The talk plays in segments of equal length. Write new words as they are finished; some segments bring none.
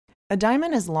A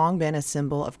diamond has long been a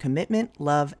symbol of commitment,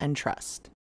 love, and trust.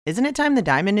 Isn't it time the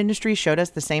diamond industry showed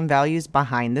us the same values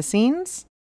behind the scenes?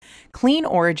 Clean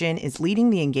Origin is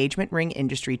leading the engagement ring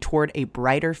industry toward a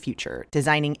brighter future,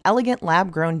 designing elegant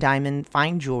lab-grown diamond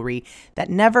fine jewelry that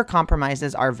never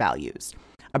compromises our values.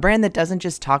 A brand that doesn't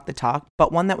just talk the talk,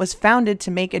 but one that was founded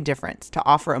to make a difference, to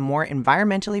offer a more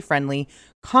environmentally friendly,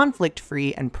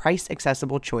 conflict-free, and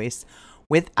price-accessible choice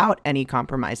without any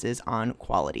compromises on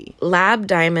quality. Lab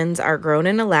diamonds are grown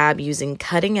in a lab using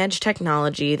cutting-edge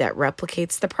technology that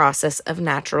replicates the process of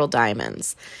natural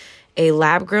diamonds. A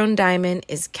lab-grown diamond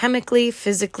is chemically,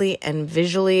 physically, and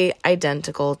visually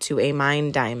identical to a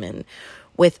mined diamond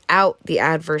without the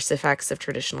adverse effects of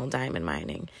traditional diamond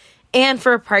mining. And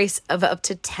for a price of up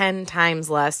to 10 times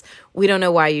less, we don't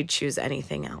know why you'd choose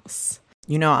anything else.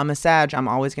 You know, I'm a Sag. I'm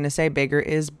always going to say bigger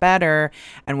is better.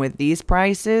 And with these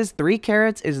prices, 3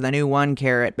 carats is the new 1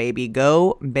 carat, baby.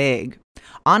 Go big.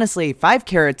 Honestly, 5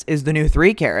 carats is the new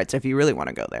 3 carats if you really want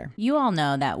to go there. You all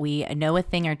know that we know a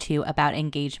thing or two about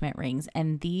engagement rings,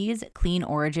 and these Clean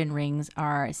Origin rings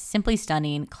are simply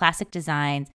stunning, classic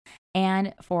designs,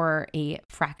 and for a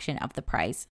fraction of the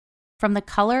price. From the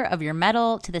color of your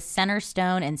metal to the center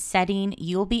stone and setting,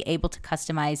 you'll be able to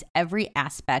customize every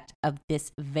aspect of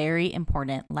this very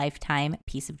important lifetime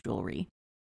piece of jewelry.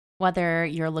 Whether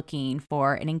you're looking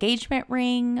for an engagement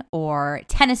ring or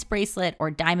tennis bracelet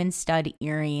or diamond stud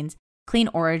earrings, Clean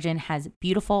Origin has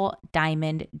beautiful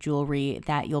diamond jewelry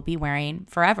that you'll be wearing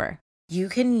forever. You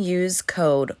can use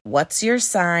code What's Your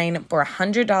Sign for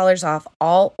 $100 off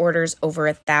all orders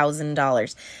over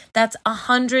 $1,000. That's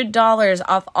 $100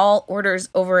 off all orders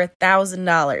over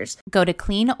 $1,000. Go to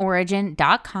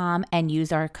cleanorigin.com and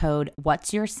use our code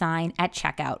What's Your Sign at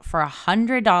checkout for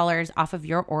 $100 off of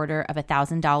your order of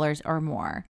 $1,000 or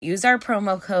more. Use our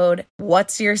promo code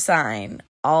What's Your Sign,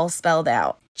 all spelled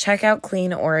out. Check out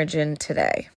Clean Origin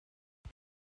today.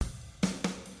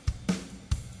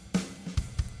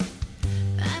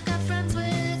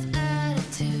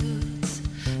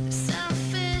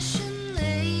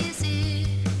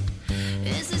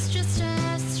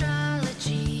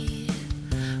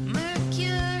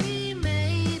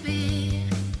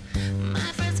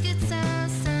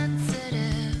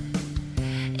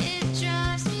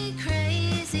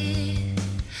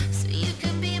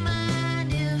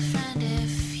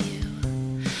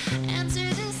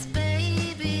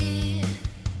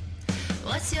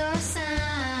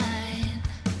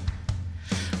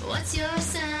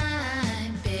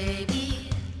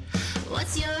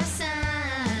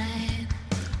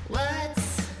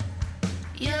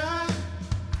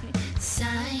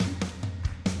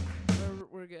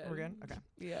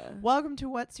 Welcome to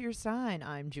What's Your Sign?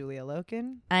 I'm Julia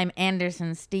Loken. I'm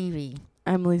Anderson Stevie.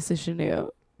 I'm Lisa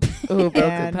Chanel. Oh,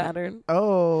 broken pattern.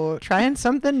 Oh, trying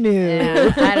something new.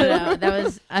 Yeah, I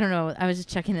don't know. I was just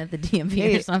checking at the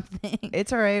DMV or something.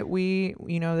 It's all right.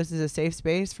 This is a safe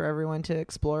space for everyone to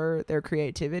explore their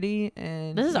creativity.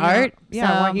 And this is art. Yeah,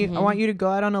 so, I want you to go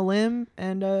out on a limb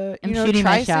and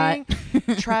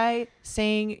try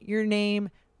saying your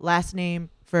last name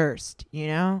first.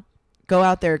 Go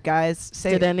out there, guys.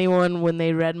 Did anyone, when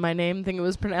they read my name, think it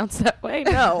was pronounced that way?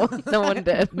 No, no one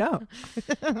did. No.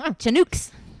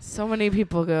 Chanooks. So many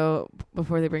people go,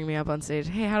 before they bring me up on stage,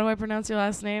 hey, how do I pronounce your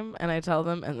last name? And I tell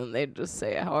them, and then they just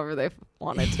say it however they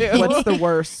wanted to. What's the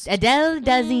worst? Adele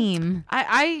Dazeem.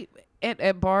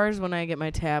 At bars, when I get my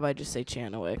tab, I just say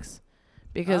Chanowix.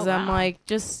 Because I'm like,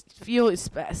 just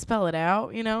spell it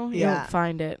out, you don't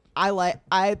find it.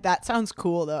 That sounds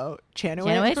cool though.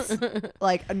 Chanowix?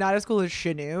 Like not as cool as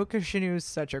Chanu, because Chanu is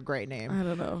such a great name. I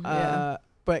don't know.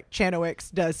 But Chanowix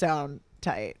does sound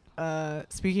tight.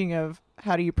 Speaking of,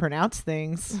 how do you pronounce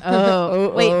things?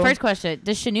 Wait, first question.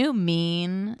 Does Chanu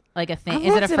mean like a thing?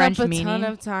 Is it a French meaning? I've looked it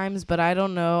up a ton of times, but I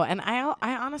don't know. And I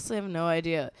honestly have no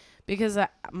idea. Because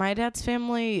my dad's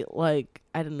family, like,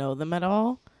 I didn't know them at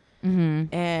all.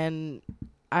 Mm-hmm. And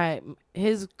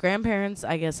his grandparents,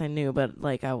 I guess I knew, but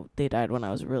like they died when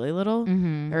I was really little,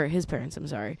 or his parents. I'm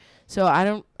sorry. So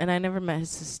I never met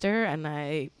his sister, and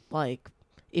I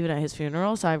even at his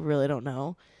funeral, so I really don't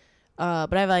know.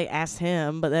 But I've asked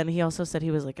him, but then he also said he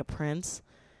was like a prince.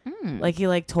 Like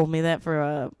he told me that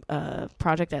for a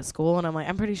project at school, and I'm like,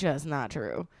 I'm pretty sure that's not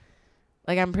true.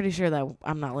 Like I'm pretty sure that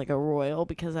I'm not like a royal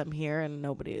because I'm here and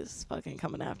nobody is fucking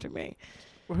coming after me.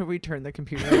 We turn the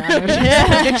computer around.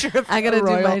 I gotta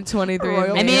do my 23.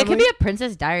 I mean, it could be a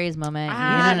Princess Diaries moment.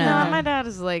 I don't know. No, my dad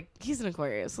is he's an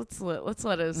Aquarius. Let's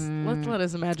let his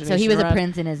imagination. So he was run. a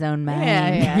prince in his own mind.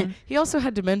 Yeah. He also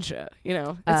had dementia.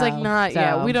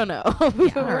 It's we don't know.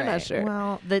 We're not sure.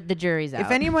 Well, the jury's out.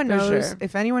 If anyone knows,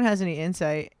 if anyone has any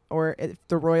insight or if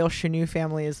the royal Chenu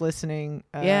family is listening,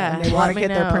 Yeah, and they want let to me get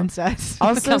their know. princess.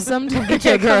 Also, sometimes get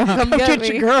your girl. Come Get me.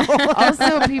 your girl.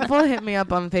 Also, people hit me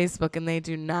up on Facebook and they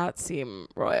do not seem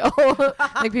royal.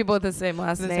 Like people with the same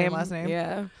last The name. same last name?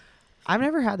 Yeah. I've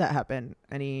never had that happen.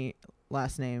 Any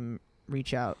last name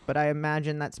reach out, but I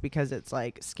imagine that's because it's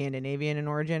like Scandinavian in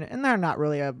origin, and they're not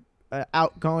really a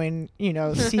outgoing,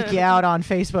 seek you out on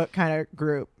Facebook kind of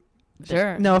group.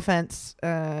 Sure. No offense,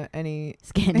 any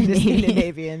Scandinavian.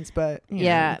 Scandinavians, but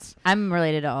Yeah, I'm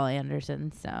related to Ollie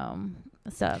Anderson. So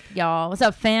what's up, y'all? What's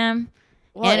up, fam?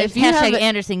 Well, And if you have hashtag a-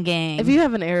 Anderson gang. If you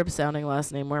have an Arab sounding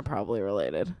last name, we're probably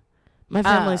related. My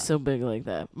family's so big like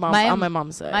that. On my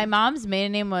mom's side. my mom's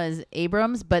maiden name was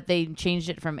Abrams, but they changed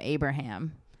it from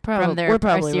Abraham. From their we're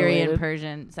probably Assyrian related.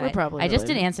 Persian side. We're probably I just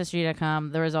did related.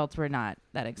 Ancestry.com. The results were not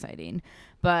that exciting.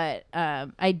 But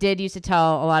I did used to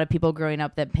tell a lot of people growing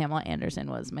up that Pamela Anderson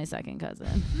was my second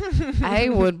cousin. I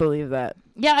would believe that.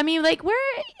 Yeah, I mean, like,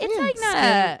 it's like not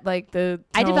a... Like the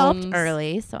I developed tones.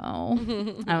 early, so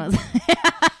I was...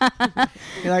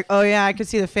 You're like, oh yeah, I could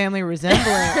see the family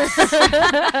resemblance.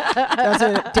 That's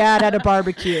a dad at a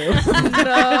barbecue.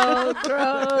 No,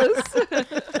 gross.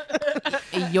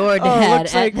 Your Oh, dad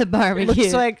looks at like- the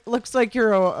barbecue. Looks like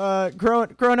you're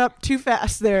grown up too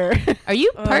fast there. Are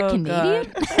you part Oh,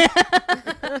 Canadian?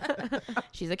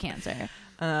 She's a Cancer.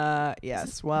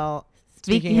 Yes. Well,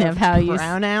 Speaking of how you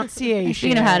pronunciation.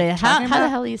 Speaking of how the talking hell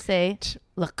about- you say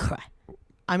LaCroix.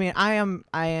 I mean, I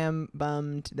am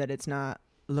bummed that it's not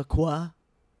LaCroix,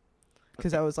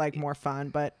 because that was like more fun,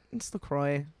 but it's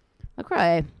LaCroix.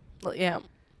 LaCroix. Well, yeah.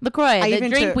 LaCroix, the even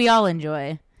drink took- we all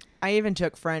enjoy. I even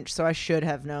took French, so I should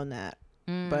have known that.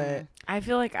 But I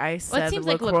feel like I said seems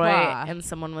like LaCroix, LaCroix. and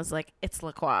someone was like, "It's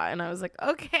LaCroix," and I was like,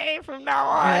 "Okay, from now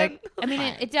on." Like, I mean,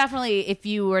 it definitely, if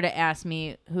you were to ask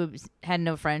me who had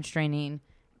no French training,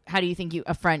 how do you think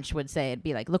a French would say it? It'd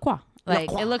be like LaCroix. Like,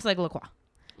 LaCroix. it looks like LaCroix.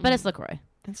 But it's LaCroix.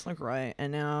 it's LaCroix,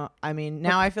 and now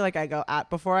I feel like I go at.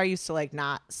 Before I used to like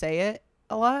not say it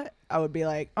a lot. I would be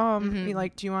like, you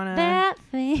like, do you want to? That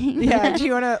thing. Yeah, do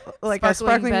you want to like a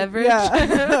Sparkling sparkling beverage?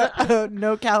 Yeah, a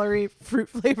no calorie fruit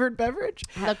flavored beverage.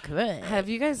 LaCroix. Have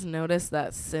you guys noticed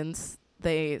that since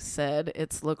they said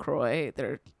it's LaCroix,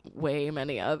 there are way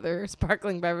many other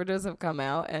sparkling beverages have come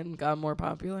out and gone more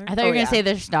popular? I thought you were going yeah. to say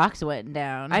their stocks went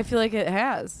down. I feel like it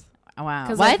has. Wow.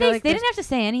 'Cause Why I feel they like didn't there's- have to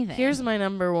say anything. Here's my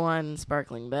number one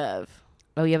sparkling bev.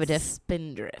 Oh, you have a diff?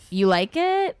 Spindrift. You like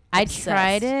it? I Obsessed.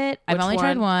 tried it. I've Which only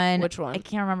tried one? one. Which one? I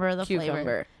can't remember the flavor.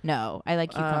 Cucumber. No, I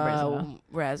like cucumber as well.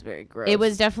 Raspberry. Gross. It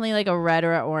was definitely like a red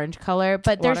or an orange color,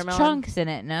 but there's Watermelon? chunks in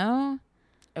it, no?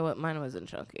 Mine wasn't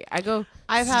chunky. I go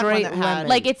I've had one straight that had- lemon.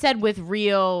 Like it said with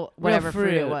real whatever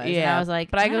fruit it was. Yeah. And I was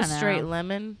like, but I go don't straight know.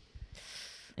 lemon.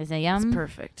 Is it It's yum?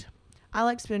 perfect. I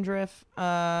like Spindrift.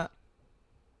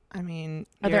 I mean,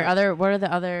 Are there other? What are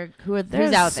the other? Who's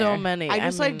There's out so there? many. I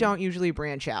just mean, don't usually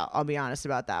branch out. I'll be honest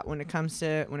about that. When it comes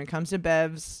to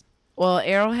bevs, Well,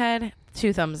 Arrowhead,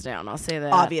 2 thumbs down. I'll say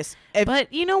that. obvious.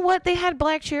 But you know what? They had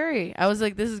black cherry. I was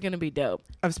like, this is gonna be dope.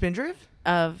 Of Spindrift?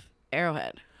 Of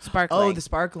Arrowhead, sparkling. Oh, the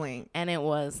sparkling. and it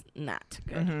was not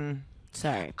good. Mm-hmm.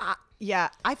 Sorry. Yeah,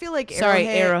 I feel like Sorry,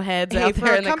 Arrowhead, Arrowheads hey, out for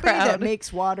there a in the company that crowd.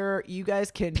 makes water, you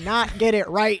guys cannot get it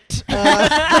right.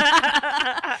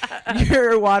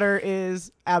 Your water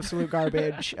is absolute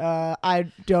garbage. I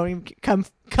don't even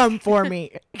come for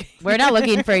me. We're not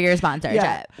looking for your sponsorship.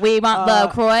 Yeah. We want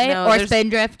LaCroix no, or there's-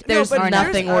 Spindrift. No, There's but or there's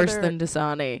nothing. worse other- than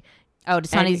Dasani. Oh,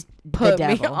 Dasani's And the put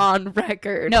me devil. on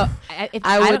record. No, if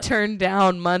I don't- would turn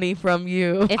down money from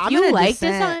you. If I'm you gonna like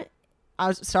dissent. Dasani, I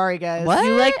was sorry, guys. What?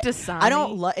 You like Dasani? I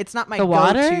don't. It's not my The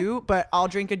water? go-to, but I'll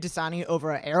drink a Dasani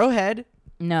over an Arrowhead.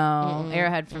 no,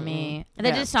 Arrowhead for me. And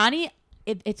the Yeah. Dasani,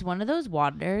 it's one of those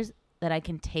waters that I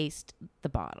can taste the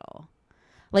bottle.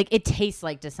 Like it tastes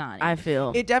like Dasani. I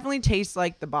feel. It definitely tastes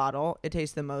like the bottle. It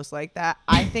tastes the most like that.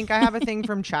 I think I have a thing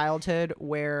from childhood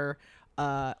where,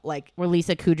 like, Where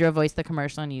Lisa Kudrow voiced the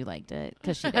commercial and you liked it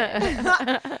because she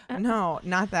did. no,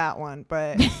 not that one,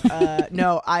 but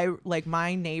no, I like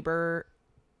my neighbor.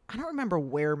 I don't remember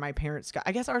where my parents got.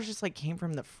 I guess ours just like came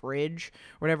from the fridge,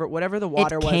 whatever the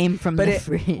water was. came from but the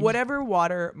fridge. Whatever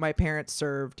water my parents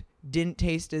served didn't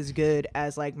taste as good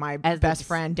as like my As the best dis-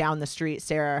 friend down the street,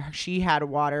 Sarah. She had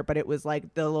water, but it was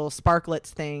like the little sparklets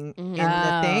thing in the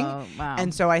Oh, thing. wow.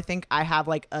 And so I think I have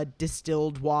like a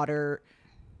distilled water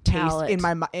taste Palate. in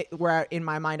my where in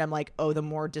my mind I'm like, oh, the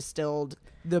more distilled,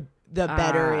 the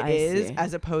better it I is, see.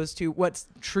 as opposed to what's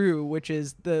true, which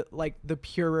is the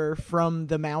purer from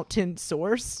the mountain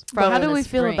source. From How do the we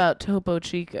feel spring. about Topo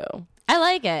Chico? I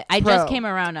like it. I Pro. just came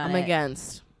around on I'm it.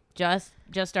 against. Just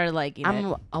started liking I'm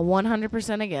it. a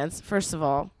 100% against. First of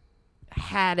all,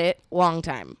 had it long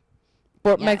time.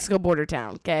 Mexico border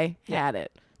town. Okay, had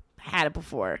it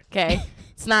before. Okay,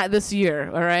 it's not this year.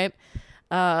 All right,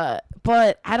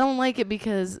 but I don't like it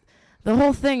because the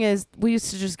whole thing is we used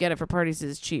to just get it for parties.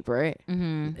 It's cheap, right?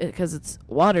 Because it's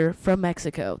water from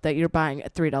Mexico that you're buying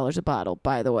at $3 a bottle.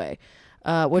 By the way,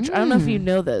 which I don't know if you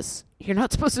know this. You're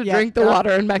not supposed to drink the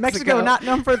water in Mexico. Mexico not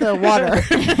known for the water.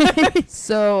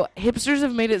 So hipsters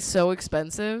have made it so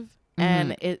expensive,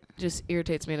 and it just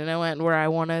irritates me to no end. Where I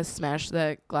want to smash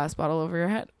that glass bottle over your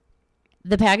head.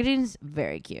 The packaging's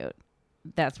very cute.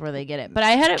 That's where they get it. But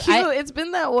I had it. Cute. It's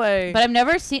been that way. But I've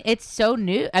never seen. It's so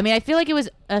new. I mean, I feel like it was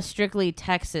a strictly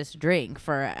Texas drink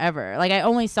forever. Like I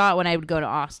only saw it when I would go to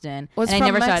Austin. Well, it's and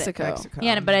from I never Mexico. saw it.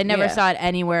 Yeah, but I never saw it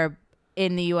anywhere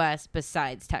in the U.S.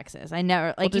 besides Texas. I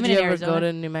never like. Did even you in ever Arizona, go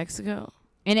to New Mexico?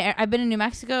 I've been in New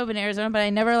Mexico, I've been in Arizona, but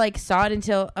I never like saw it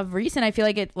until of recent. I feel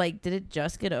like it like did it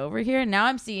just get over here? Now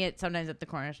I'm seeing it sometimes at the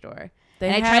corner store. They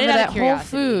and have I tried it at out of Whole curiosity.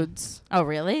 Foods. Oh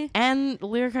really? And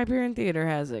Lyric Hyperion Theater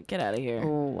has it. Get out of here.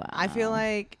 Oh, wow. I feel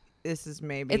like this is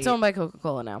maybe. It's owned by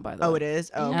Coca-Cola now, by the way. Oh, it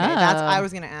is. Oh, okay. Oh. I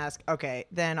was gonna ask. Okay,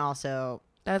 then also.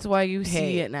 That's why you Hey.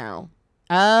 see it now.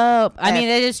 Oh, I mean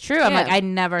it is true. I'm yeah. like I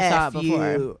never saw it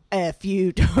before. F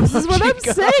you. This is what I'm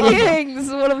saying. This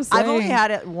is what I'm saying. I've only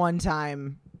had it one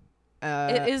time.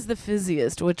 It is the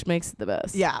fizziest, which makes it the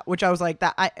best. Yeah, which I was like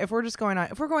that. If we're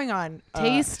going on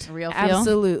Taste, real feel?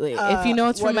 absolutely. If you know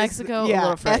it's what from is- Mexico, a yeah,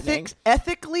 little frightening.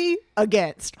 ethically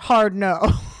against, hard no.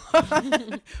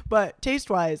 But taste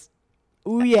wise,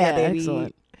 ooh yeah, baby.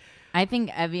 Excellent. I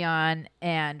think Evian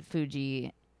and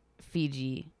Fiji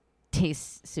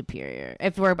tastes superior. I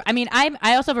also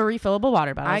have a refillable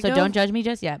water bottle, so don't judge me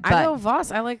just yet. But I go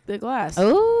Voss. I like the glass.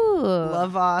 oh,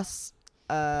 Love Voss,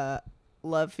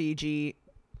 love Fiji,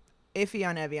 iffy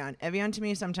on Evian. Evian to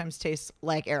me sometimes tastes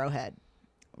like Arrowhead.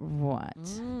 what?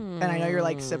 And I know you're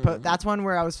like, that's one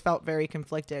where I felt very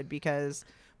conflicted because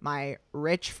my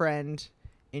rich friend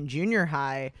in junior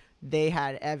high, they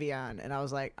had Evian, and I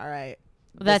was like, all right.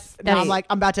 I'm like,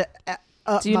 I'm about to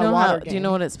up Do you my know water Do you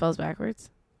know what it spells backwards?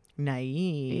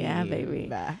 Naive. Yeah, baby.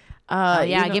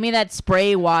 Yeah, give me that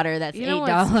spray water. That's You know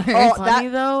 $8. what's Oh, funny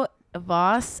though,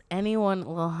 Voss. Anyone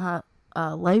will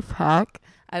life hack.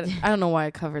 I don't know why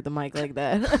I covered the mic like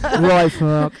that. Life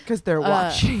hack. Because they're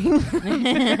watching.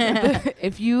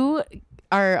 If you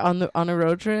are on a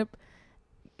road trip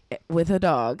with a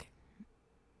dog,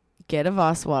 get a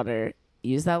Voss water.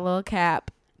 Use that little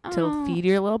cap to feed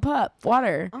your little pup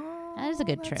water. That is a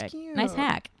good trick. Cute. Nice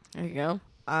hack. There you go.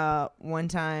 One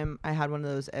time I had one of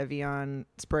those Evian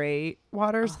spray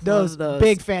waters. Love those.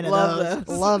 Big fan of Love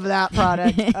those. Love that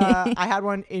product. I had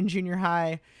one in junior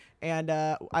high, and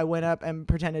I went up and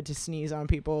pretended to sneeze on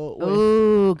people with,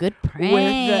 Ooh, good prank.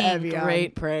 with the Evian.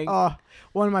 Great prank. Oh,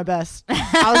 one of my best.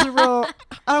 I was a real.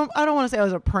 I don't want to say I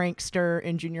was a prankster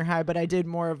in junior high, but I did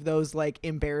more of those like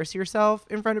embarrass yourself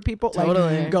in front of people.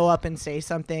 Totally. Like go up and say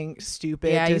something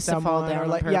stupid Yeah, I to used to fall someone, down or on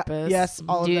like purpose. yes,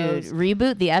 all Dude, of those.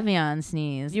 reboot the Evian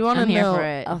sneeze. You want to I'm here know for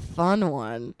it. a fun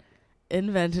one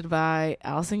invented by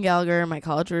Allison Gallagher, my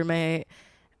college roommate,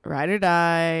 ride or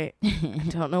die. I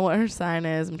don't know what her sign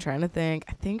is. I'm trying to think.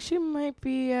 I think she might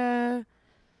be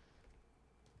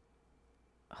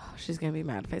she's going to be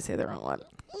mad if I say the wrong one.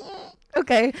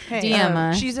 Okay. Hey,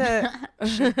 DM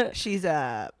she's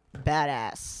a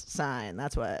badass sign.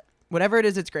 That's whatever it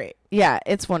is. It's great. Yeah,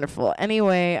 it's wonderful.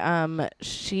 Anyway,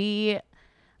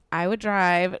 I would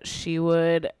drive. She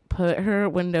would put her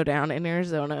window down in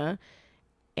Arizona,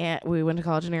 and we went to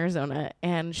college in Arizona,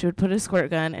 and she would put a squirt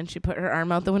gun, and she put her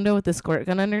arm out the window with the squirt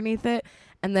gun underneath it.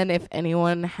 And then if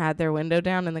anyone had their window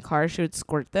down in the car, she would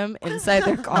squirt them inside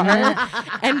their car,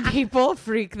 and people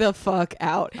freak the fuck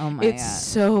out. Oh my It's God.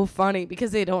 so funny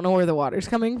because they don't know where the water's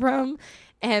coming from,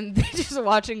 and they're just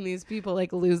watching these people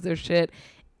like lose their shit.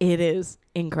 It is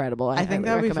incredible. I think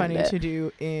that would be funny to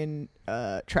do in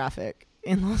traffic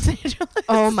in Los Angeles.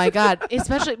 Oh my God.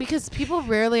 Especially because people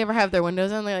rarely ever have their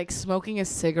windows on. They're like smoking a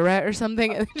cigarette or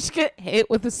something and they just get hit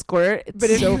with a squirt. It's But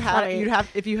if so you had funny. it,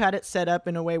 if you had it set up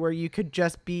in a way where you could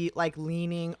just be like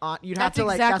leaning on, you'd have That's to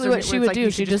like exactly that's what she it's would like do. you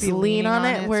She'd should just be lean leaning on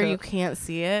it where so- you can't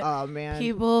see it. Oh man,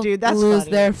 People dude, that's lose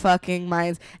funny. their fucking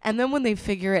minds. And then when they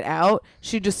figure it out,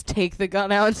 she just take the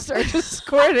gun out and start just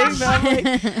squirting them.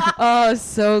 Like, oh,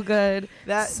 so good.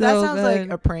 That So sounds like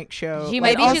good. a prank show. She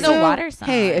Like, maybe she's a Also, water sign.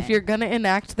 Hey, if you're gonna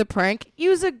enact the prank,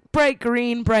 use a bright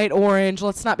green, bright orange.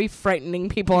 Let's not be frightening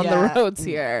people on Yeah. the roads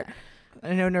here.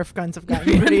 I know Nerf guns have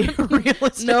gotten pretty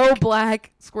realistic. No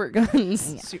black squirt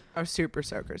guns. Super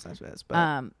soakers. That's what it is.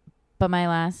 But But my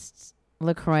last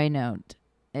LaCroix note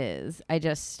is I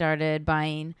just started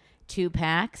buying 2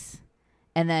 packs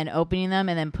and then opening them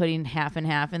and then putting half and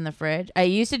half in the fridge. I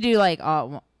used to do like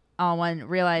all all one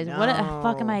realize, what the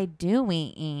fuck am I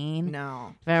doing?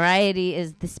 No. Variety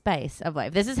is the spice of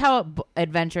life. This is how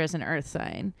adventurous an earth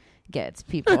sign gets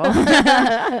people.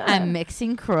 I'm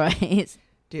mixing Croix.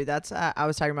 Dude, that's I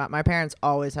was talking about. My parents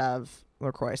always have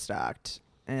LaCroix stocked,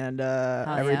 and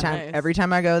every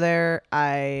time I go there,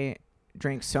 I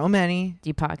drink so many. Do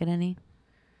you pocket any?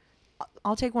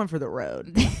 I'll take one for the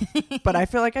road, but I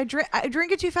feel like I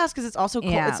drink it too fast because it's also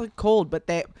cold. Yeah. It's like cold, but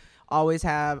they always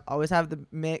have the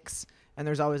mix, and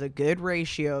there's always a good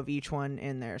ratio of each one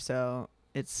in there. So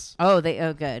it's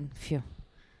good. Phew.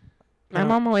 My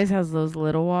mom always has those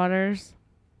little waters.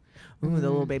 Ooh, the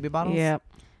little baby bottles. Yep.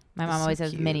 My mom always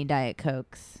has mini Diet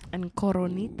Cokes. And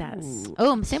Coronitas. Ooh.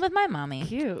 Oh, same with my mommy.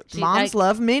 Cute. Moms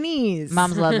love minis.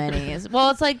 Moms love minis. Well,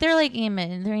 it's like they're like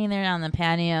they're either on the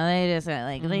patio. They just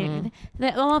like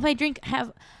if I drink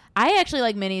I actually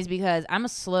like minis because I'm a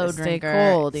slow drinker.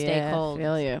 Stay cold.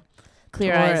 Feel you.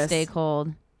 Clear eyes, stay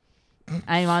cold.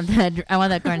 I want that. I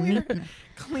want that Cornita.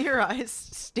 Clear eyes,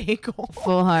 stay cold.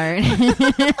 Full heart.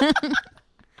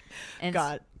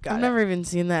 Got I've it. never even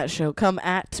seen that show. Come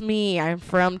at me. I'm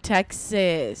from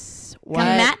Texas. What? Come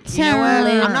at You know what?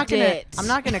 me. I'm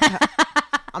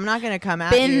not gonna come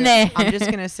at Been you. there. I'm just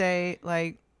gonna say,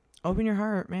 like, open your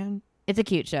heart, man. It's a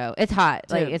cute show. It's hot.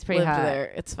 Dude, Like it's pretty lived hot.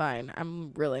 there. It's fine.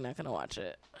 I'm really not gonna watch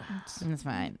it. It's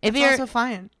fine. It's also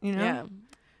fine, you know. Yeah.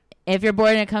 If you're bored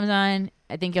and it comes on,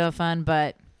 I think you'll have fun.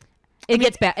 But it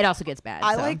gets bad. It also gets bad.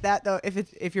 I so. like that though.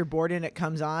 If you're bored and it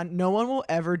comes on, no one will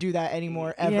ever do that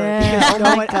anymore ever. Yeah. Because Oh no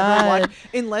my one ever God.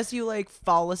 unless you like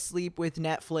fall asleep with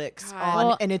Netflix God. on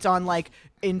Well- and it's on like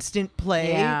instant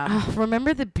play. Yeah.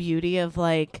 Remember the beauty of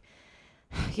like,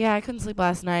 yeah, I couldn't sleep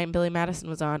last night and Billy Madison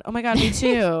was on. Oh my God, me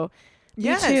too.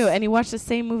 Yes. Me too. And you watched the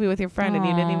same movie with your friend and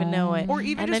you didn't even know it. Or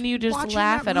even and just then you just watching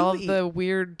laugh that at all of movie. the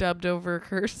weird dubbed over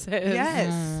curses.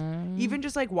 Yes. Mm. Even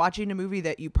just like watching a movie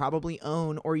that you probably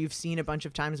own or you've seen a bunch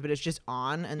of times, but it's just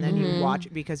on, and then you watch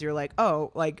it because you're like,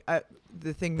 oh, like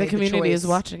the thing. The made community choice. is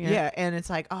watching it. Yeah, and it's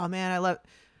like, oh man, I love.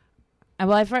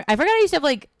 Well, I forgot I used to have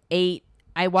like 8.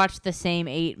 I watched the same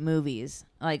 8 movies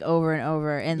like over and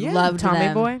over and Yeah. loved Tommy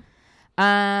them. Boy.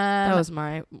 That That was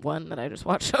my one that I just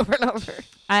watched over and over.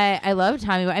 I love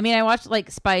Tommy Boy. I mean, I watched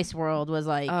like Spice World was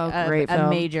like Great a film.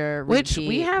 major Which repeat.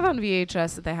 we have on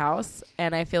VHS at the house,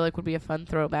 and I feel like would be a fun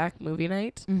throwback movie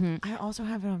night. Mm-hmm. I also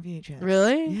have it on VHS.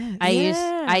 Really? Yes.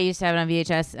 I used to have it on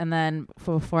VHS, and then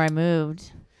before I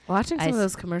moved. Watching some I of s-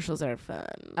 those commercials are fun.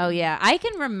 Oh yeah, I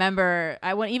can remember.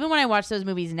 Even when I watch those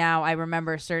movies now, I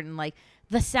remember certain like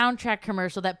the soundtrack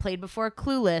commercial that played before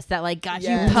Clueless that like got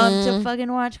Yes. you pumped to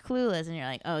fucking watch Clueless, and you're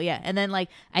like, oh yeah. And then like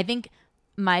I think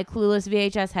my Clueless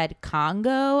VHS had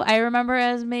Congo. I remember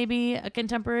as maybe a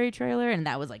contemporary trailer, and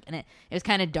that was like, and it was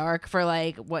kind of dark for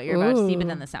like what you're about to see, but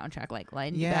then the soundtrack like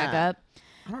lightened you back Yeah. up.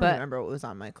 I don't But- remember what was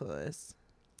on my Clueless.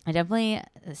 I definitely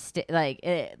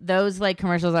those like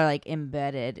commercials are like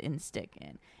embedded in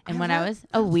sticking. And when I was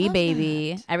a wee love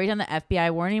baby, that. every time the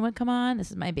FBI warning would come on,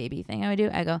 this is my baby thing I would do.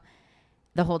 I go,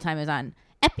 the whole time it was on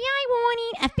FBI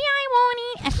warning, FBI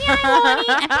warning, FBI warning,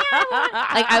 FBI warning.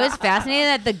 Like I was fascinated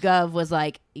that the Gov was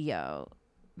like, yo,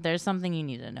 there's something you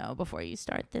need to know before you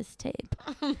start this tape.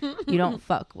 You don't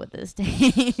fuck with this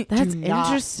tape. That's Do not.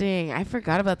 interesting. I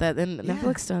forgot about that. Then Yeah.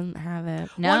 Netflix doesn't have it.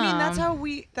 No, Well, I mean, that's how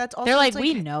that's also. they're like, it's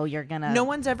we know you're gonna. No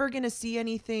one's ever gonna see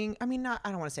anything. I mean, I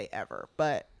don't want to say ever,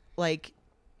 but like,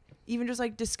 even just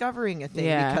like discovering a thing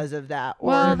Yeah. because of that. Or,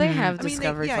 Well, they have I mean,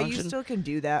 discovery you function. still can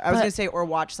do that. I was But- gonna say, or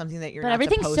watch something that you're but not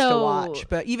everything's supposed to watch.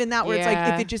 But even that, where it's like,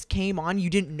 Yeah. if it just came on, you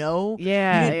didn't know.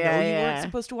 Yeah, you didn't know you yeah. weren't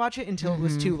supposed to watch it until it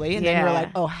was too late, and then Yeah. you're like,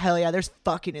 oh hell yeah, there's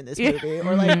fucking in this movie,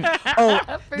 or like, oh,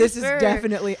 For this sure. is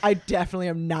definitely, I definitely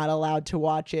am not allowed to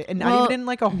watch it, and not Well, even in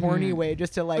like a horny way,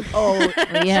 just to like, oh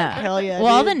Yeah. hell yeah.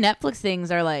 Well, all the dude. Netflix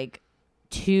things are like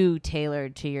too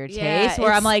tailored to your Yeah, taste. Where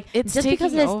I'm it's- like, it's just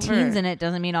because it taking has teens over. in it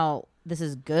doesn't mean this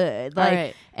is good. All Like,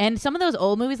 right. and some of those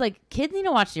old movies, like kids need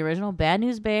to watch the original Bad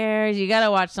News Bears. You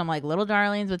gotta watch some like Little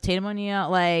Darlings with Tatum O'Neal.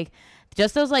 Like,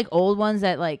 just those like old ones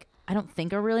that like I don't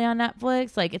think are really on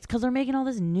Netflix. Like, it's because they're making all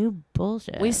this new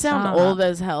bullshit. We sound I don't know. old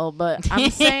as hell, but I'm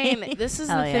saying this is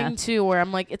the Hell yeah. thing too, where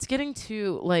I'm like, it's getting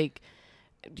too like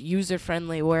user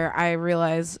friendly. Where I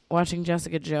realize watching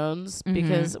Jessica Jones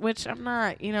because, which I'm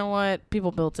not. You know what?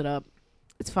 People built it up.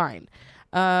 It's fine.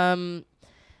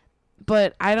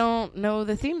 But I don't know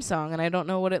the theme song and I don't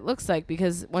know what it looks like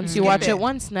because once you Skip watch it. it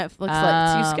once, Netflix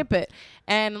lets you skip it.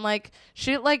 And like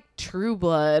shit like True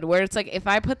Blood, where it's like if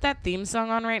I put that theme song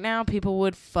on right now, people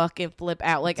would fucking flip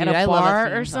out, like Dude, at I a love a bar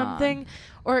theme or song. something.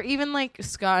 Or even like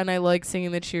Scott and I like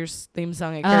singing the Cheers theme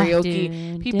song at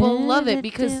karaoke. People love it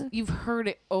because you've heard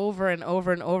it over and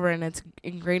over and over, and it's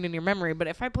ingrained in your memory. But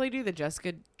if I played you the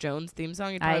Jessica Jones theme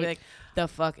song, you'd probably be like, "The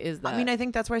fuck is that?" I mean, I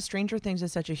think that's why Stranger Things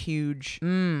is such a huge.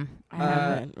 I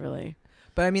haven't really.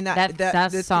 But I mean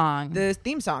that song. The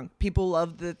theme song. People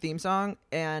love the theme song,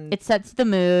 and It sets the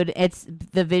mood. It's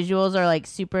the visuals are like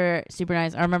super super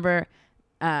nice. I remember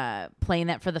playing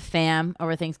that for the fam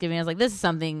over Thanksgiving. I was like, this is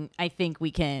something I think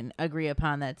we can agree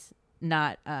upon that's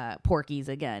not Porky's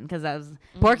again, because that was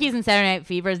Porky's and Saturday Night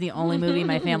Fever is the only movie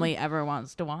my family ever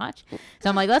wants to watch. So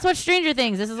I'm like, let's watch Stranger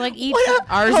Things. This is like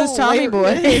Ours is Tommy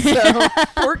Boy. So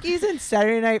Porky's and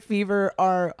Saturday Night Fever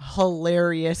are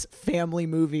hilarious family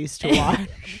movies to watch.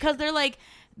 because they're like,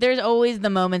 there's always the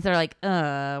moments that are like,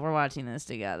 we're watching this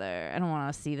together. I don't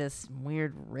want to see this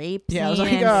weird rape scene. Yeah, I was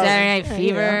like, and Saturday Night yeah,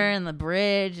 Fever yeah. and the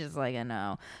bridge is like, I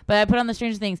know. But I put on the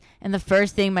Stranger Things, and the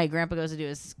first thing my grandpa goes to do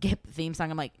is skip the theme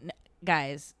song. I'm like,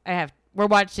 guys, we're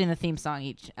watching the theme song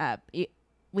each.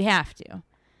 We have to.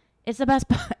 It's the best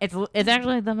part. It's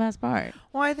actually the best part.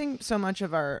 Well, I think so much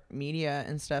of our media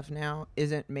and stuff now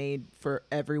isn't made for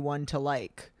everyone to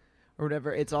like. Or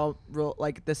whatever, it's all real,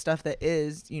 like the stuff that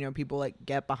is, people like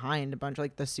get behind a bunch of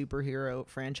like the superhero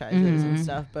franchises and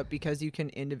stuff, but because you can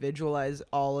individualize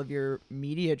all of your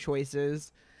media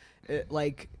choices,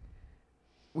 like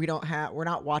we're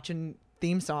not watching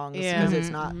theme songs because it's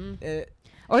not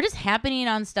Or just happening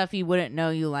on stuff you wouldn't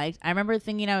know you liked. I remember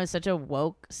thinking I was such a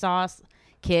woke sauce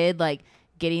kid, like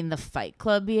getting the Fight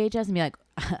Club VHS and be like,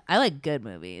 I like good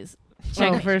movies.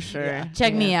 For sure. Yeah.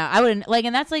 Check me out. I wouldn't like,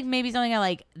 and that's like maybe something I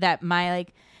like that my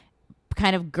like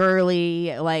kind of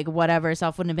girly like whatever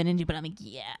self wouldn't have been into. But I'm like,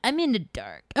 yeah, I'm into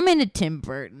dark. I'm into Tim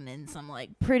Burton and some like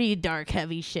pretty dark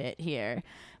heavy shit here.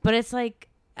 But it's like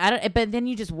I don't. But then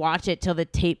you just watch it till the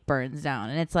tape burns down,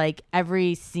 and it's like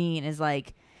every scene is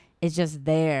like it's just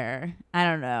there. I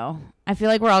don't know. I feel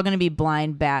like we're all gonna be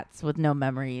blind bats with no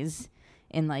memories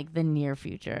in like the near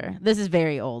future. This is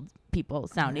very old people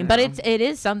sounding, but it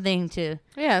is something to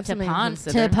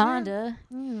ponder.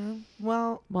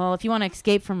 Well, if you want to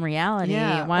escape from reality,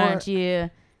 why don't you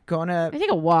go on a take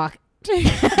a walk? we're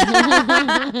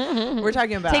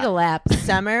talking about Take a lap.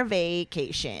 summer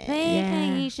vacation.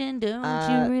 Vacation,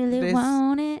 don't you really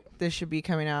want it? This should be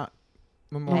coming out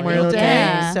Memorial Day.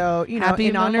 Day. So Happy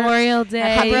in honor, Memorial Day.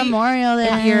 Happy Memorial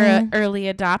Day. If you're an early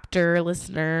adopter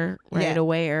listener, right Yeah.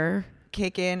 aware.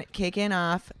 kicking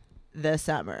off the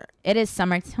summer. It is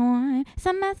summertime.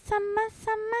 Summertime.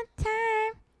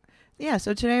 Yeah,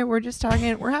 so today we're just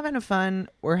talking, we're having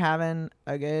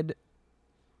a good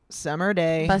summer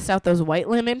day. Bust out those white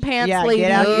linen pants, Yeah, ladies.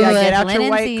 get out your linen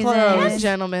white season. clothes. And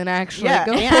gentlemen, actually. Yeah,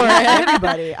 Go and for it.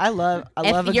 everybody. I love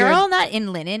If a you're good all not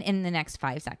in linen in the next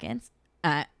 5 seconds,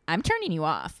 I'm turning you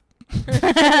off.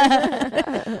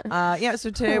 yeah, so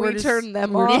today We we're just turned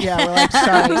them off. Yeah, we're like,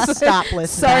 sorry, stop listening.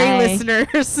 Sorry, Bye.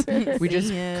 listeners. We just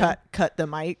See ya. cut the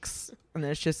mics, and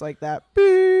then it's just like that.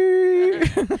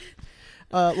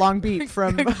 Long beat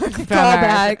from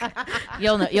callback.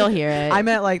 You'll hear it. I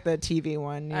meant like the TV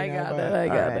one. I got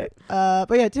it. all it.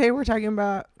 But yeah, today we're talking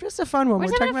about just a fun one. We're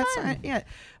We're talking having about fun.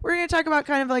 we're gonna talk about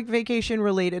kind of like vacation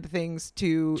related things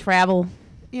to travel.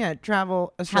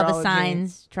 travel, astrology. How the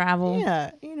signs travel.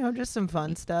 Yeah, just some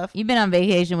fun stuff. You've been on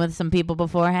vacation with some people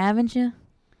before, haven't you?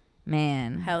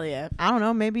 Man. Hell yeah. I don't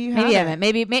know. Maybe you Maybe you haven't.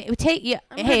 haven't. Maybe take you.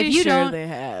 I'm Hey, pretty if you sure don't, they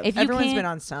have. if you Everyone's can't, been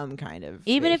on some kind of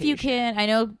even if you vacation. can, I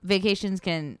know vacations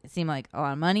can seem like a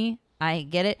lot of money. I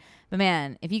get it, but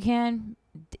man, if you can,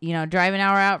 drive an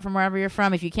hour out from wherever you're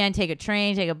from. If you can, take a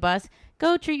train, take a bus,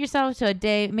 go treat yourself to a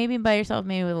day. Maybe by yourself,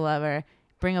 maybe with a lover.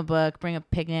 Bring a book, bring a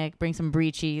picnic, bring some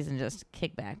brie cheese, and just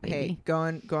kick back, baby. Hey,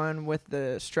 going with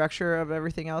the structure of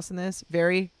everything else in this,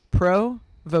 very pro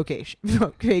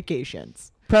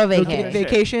vacations. Pro vacation.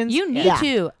 Vacations. You need yeah,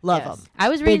 to. love Yes. them. I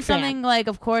was reading Big fan. something like,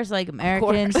 of course, like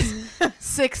Americans.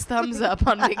 6 thumbs up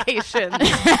on vacation.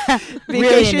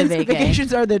 Really into vacay.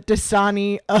 Vacations are the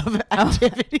Dasani of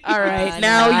activities. All right, God,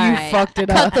 now all you right. fucked it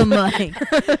Cut up. the mic.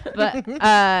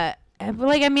 But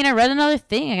like, I mean, I read another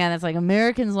thing again. That's like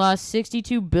Americans lost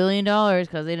 $62 billion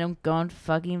because they don't go on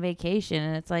fucking vacation,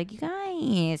 and it's like, you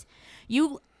guys,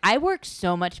 I work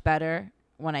so much better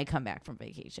when I come back from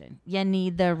vacation. You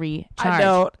need the recharge. I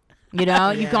don't. You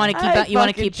want to keep I that. You want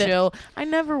to fucking keep the. chill. I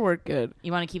never work good.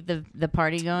 You want to keep the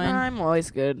party going. I'm always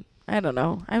good. I don't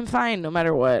know. I'm fine no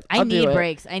matter what. I I'll do need it.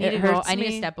 breaks. I need It to go. hurts I need to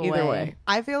me step either away. way.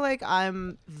 I feel like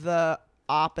I'm the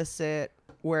opposite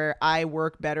where I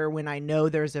work better when I know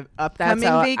there's an upcoming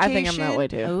vacation. I think I'm that way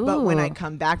too. But when I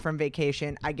come back from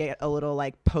vacation, I get a little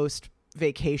like post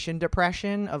vacation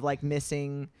depression of like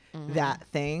missing that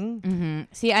thing.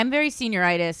 See, I'm very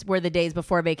senioritis where the days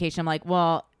before vacation, I'm like,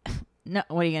 well, no,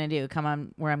 what are you gonna do? Come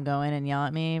on where I'm going and yell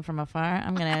at me from afar?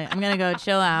 I'm gonna go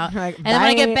chill out. Like, and then when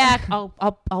I get back,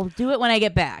 I'll do it when I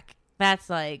get back. That's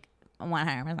like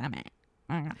 100%.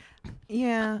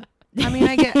 Yeah. I mean,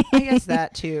 I guess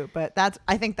that too, but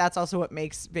I think that's also what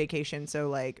makes vacation so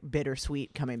like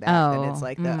bittersweet coming back. And it's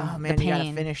like oh man, you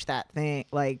gotta finish that thing.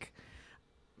 Like,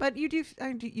 but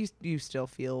you still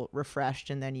feel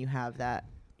refreshed, and then you have that,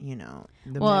 you know,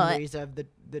 the memories of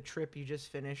the trip you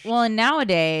just finished. Well, and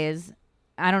nowadays,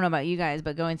 I don't know about you guys,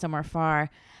 but going somewhere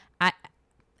far,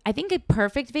 I think a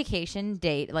perfect vacation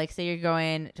date, like say you're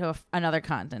going to another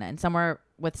continent, somewhere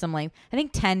with some length, I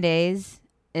think 10 days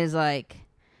is like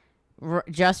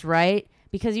just right,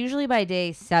 because usually by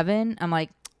day 7, I'm like,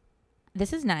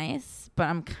 this is nice, but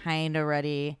I'm kind of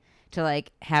ready to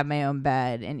like have my own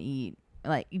bed and eat.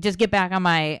 Like, just get back on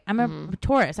I'm a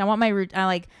tourist. I want my route. I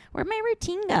like, where'd my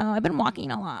routine go? I've been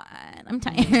walking a lot. I'm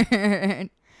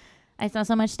tired. I saw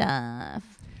so much stuff.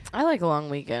 I like a long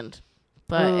weekend,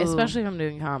 but especially if I'm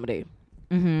doing comedy.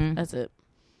 That's it.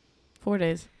 4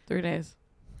 days, 3 days.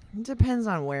 It depends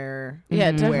on where. Yeah,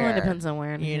 it definitely depends on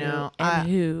where and you who. know, and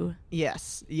who.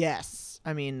 Yes.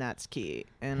 I mean, that's key.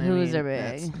 And who's are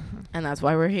big. And that's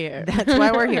why we're here. That's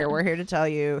why we're here. We're here to tell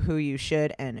you who you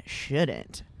should and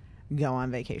shouldn't go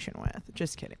on vacation with.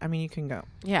 Just kidding. I mean, you can go.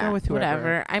 Yeah, go with whoever.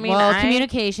 whatever. I mean,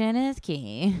 communication is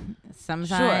key.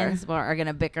 Sometimes we are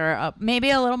gonna bicker up, maybe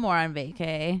a little more on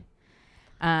vacay.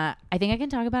 I think I can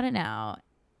talk about it now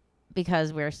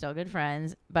because we're still good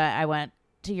friends. But I went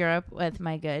to Europe with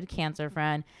my good Cancer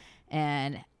friend,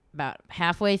 and about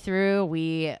halfway through,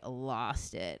 we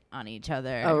lost it on each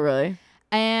other. Oh, really?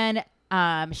 And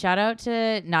shout out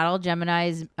to Not All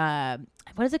Geminis.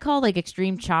 What is it called? Like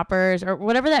Extreme Choppers or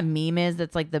whatever that meme is.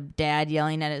 That's like the dad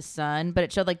yelling at his son, but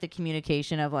it showed like the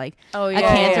communication of like a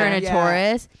Cancer and a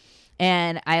Taurus.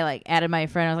 And I like added my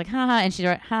friend. I was like, haha. And she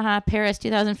wrote, haha, Paris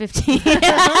 2015.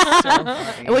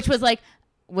 So which was like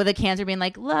with a Cancer being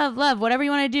like, love, whatever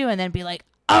you want to do. And then be like,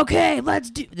 okay, let's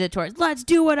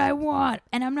do what I want.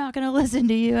 And I'm not going to listen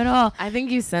to you at all. I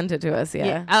think you sent it to us.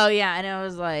 Yeah. Oh, yeah. And I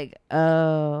was like,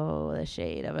 oh, the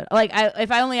shade of it. Like,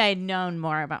 if I only I had known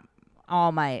more about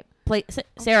all my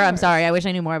Sarah, I'm sorry. I wish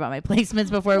I knew more about my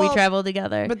placements before we traveled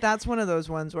together. But that's one of those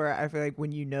ones where I feel like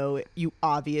when you know it, you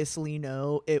obviously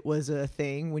know it was a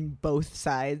thing. When both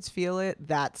sides feel it,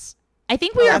 I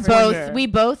think we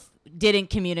both didn't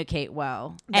communicate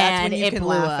well. That's and when you it can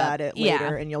blew laugh up. at it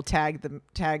later, and you'll tag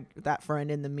that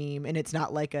friend in the meme, and it's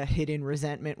not like a hidden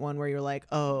resentment one where you're like,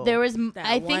 oh, there was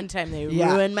one time they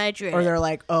ruined my trip, or they're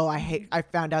like, oh, I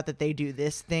found out that they do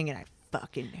this thing, and I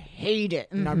fucking hate it,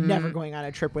 and I'm never going on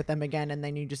a trip with them again. And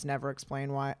then you just never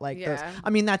explain why. Like, I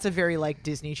mean, that's a very like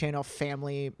Disney Channel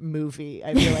family movie,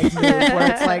 I feel like, move,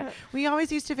 where it's like, we always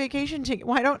used to vacation together.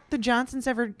 Why don't the Johnsons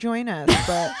ever join us?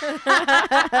 But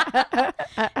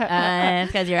it's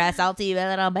because you're a salty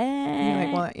little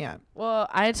bitch. Like, well,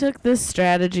 I took this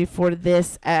strategy for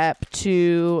this app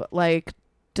to like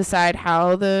decide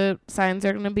how the signs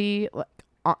are going to be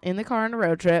in the car on a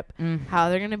road trip, how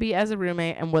they're going to be as a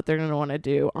roommate, and what they're going to want to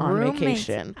do on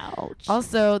vacation. Ouch.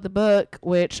 Also, the book,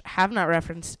 which have not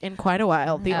referenced in quite a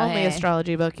while, the only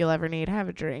astrology book you'll ever need, have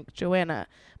a drink, Joanna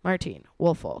Martine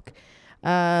Woolfolk,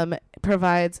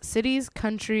 provides cities,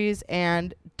 countries,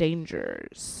 and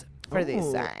dangers for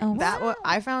these signs. Oh,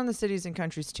 I found the cities and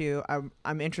countries too.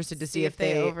 I'm interested to see if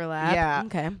they overlap. Yeah.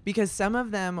 Okay. Because some of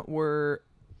them were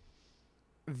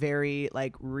very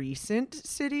like recent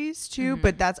cities too,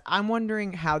 but I'm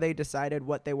wondering how they decided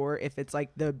what they were, if it's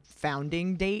like the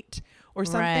founding date or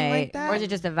something like that, or is it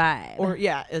just a vibe, or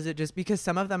is it just because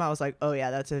some of them I was like, oh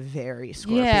yeah, that's a very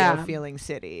Scorpio feeling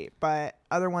city, but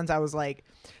other ones I was like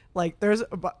there's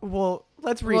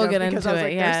let's read them, because I was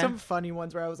like, there's some funny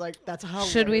ones where I was like, that's how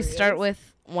should we start with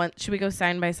one? Should we go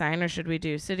sign by sign, or should we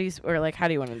do cities, or like how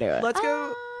do you want to do it? Let's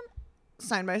go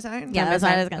sign by sign. Yeah, that's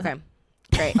sign. Okay.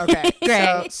 Great. Okay.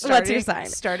 Great. So what's your sign?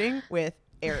 Starting with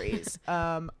Aries.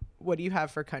 What do you have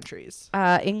for countries?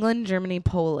 England, Germany,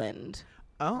 Poland.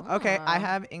 Oh, okay. I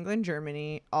have England,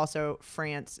 Germany, also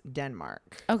France,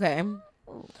 Denmark. Okay.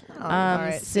 All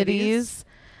right. Cities: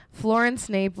 Florence,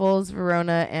 Naples,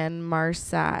 Verona, and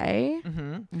Marseille.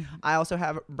 I also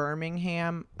have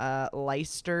Birmingham,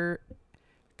 Leicester,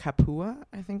 Capua,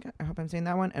 I hope I'm saying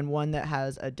that one, and one that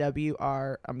has a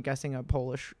WR, I'm guessing a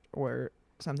Polish or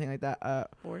something like that.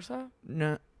 Warsaw?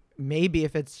 No, maybe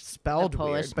if it's spelled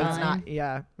Polish weird, but it's spelling. not.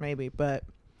 Yeah, maybe. But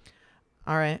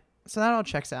All right. So that all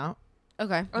checks out.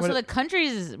 Okay. Also, the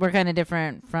countries were kind of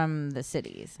different from the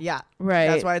cities. Yeah. Right.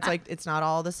 That's why it's like it's not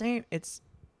all the same. It's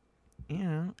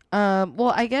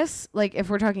well, I guess like if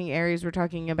we're talking Aries, we're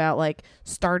talking about like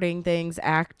starting things,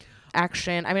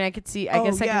 action. I mean, I guess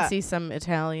I can see some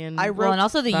Italian. Well, and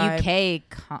also the vibe. UK.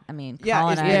 colonized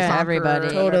everybody.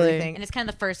 Totally. And it's kind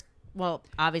of the first. Well,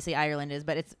 obviously Ireland is,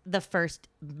 but it's the first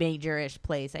major-ish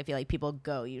place I feel like people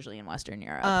go usually in Western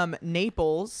Europe.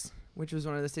 Naples, which was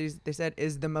one of the cities they said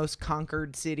is the most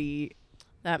conquered city.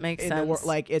 That makes in sense. the world.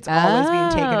 Like it's always being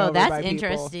taken over by people. That's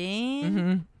interesting.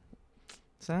 Mm-hmm.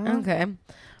 So Okay.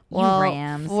 Well,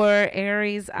 Rams. For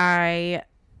Aries, I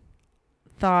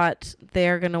thought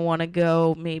they're going to want to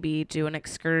go maybe do an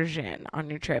excursion on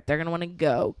your trip. They're going to want to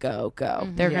go.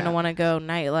 Mm-hmm. They're going to want to go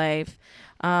nightlife.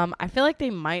 I feel like they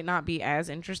might not be as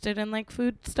interested in like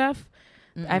food stuff.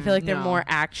 I feel like they're more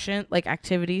action, like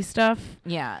activity stuff.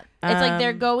 Yeah. It's like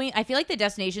they're going. I feel like the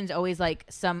destination's always like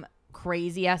some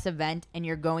crazy ass event and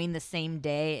you're going the same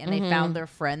day and they found their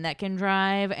friend that can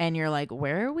drive and you're like,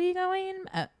 where are we going?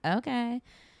 Okay.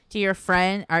 To your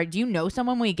friend. Do you know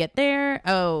someone when we get there?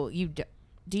 Oh,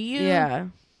 do you? Yeah.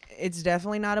 It's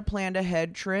definitely not a planned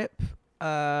ahead trip.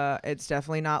 It's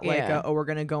definitely not like we're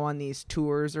gonna go on these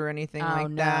tours or anything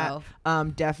that.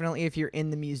 Definitely if you're in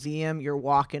the museum, you're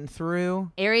walking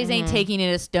through. Aries ain't taking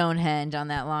it to Stonehenge on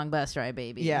that long bus ride,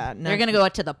 baby. Yeah, they're gonna go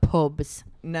out to the pubs.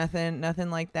 Nothing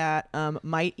like that.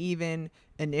 Might even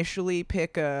initially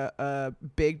pick a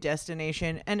big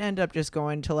destination and end up just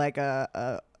going to like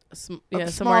a somewhere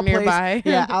small nearby.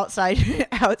 Yeah, outside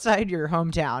your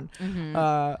hometown.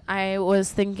 I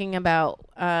was thinking about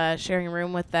sharing a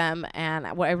room with them,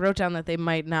 and what I wrote down that they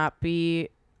might not be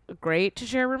great to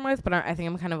share a room with, but I think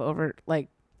I'm kind of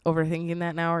overthinking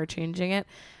that now or changing it.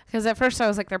 Because at first I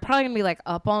was like, they're probably gonna be like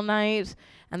up all night,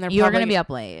 and you're gonna be up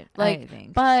late. Like, I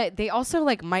think. But they also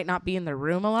like might not be in the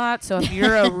room a lot. So if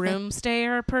you're a room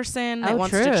stayer person that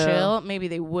wants to chill, maybe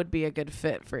they would be a good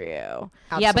fit for you.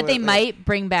 Absolutely. Yeah, but they might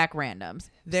bring back randoms.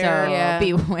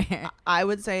 Beware. I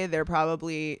would say they're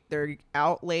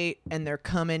out late and they're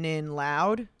coming in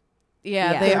loud.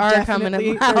 Yeah, they are coming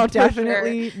in loud. They're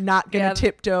definitely not going to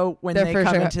tiptoe when they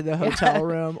come sure. into the hotel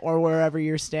room or wherever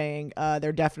you're staying.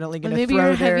 They're definitely going to maybe throw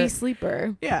you're a their heavy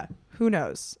sleeper. Yeah, who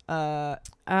knows?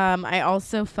 I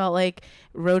also felt like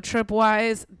road trip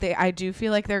wise, I do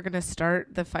feel like they're going to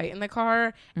start the fight in the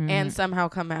car and somehow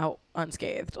come out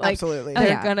unscathed. Like, absolutely,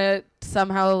 they're going to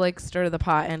somehow like stir the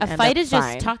pot and a fight is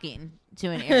fine. just talking to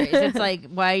an Aries. It's like,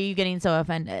 why are you getting so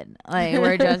offended? Like,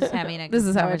 we're just having a this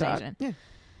is conversation. How I talk. Yeah.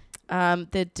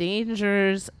 The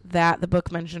dangers that the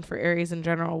book mentioned for Aries in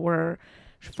general were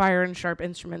fire and sharp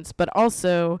instruments, but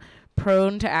also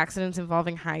prone to accidents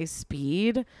involving high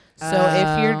speed. So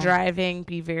if you're driving,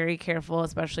 be very careful,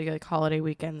 especially like holiday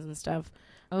weekends and stuff.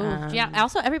 Yeah.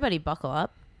 Also, everybody buckle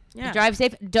up. Yeah. Drive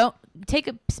safe. Don't take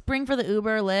a spring for the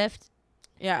Uber, Lyft.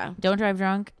 Yeah. Don't drive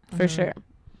drunk. For sure.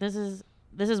 This is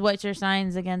what's your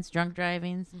signs against drunk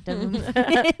driving. But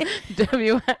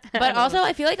also,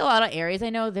 I feel like a lot of Aries I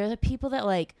know, they're the people that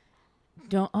like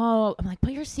I'm like,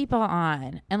 put your seatbelt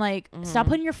on and like stop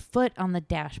putting your foot on the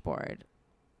dashboard.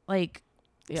 Like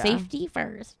safety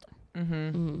first.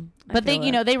 But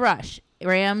they rush.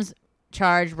 Rams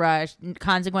charge, rush,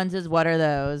 consequences. What are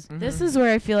those? This is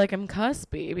where I feel like I'm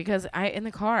cuspy because in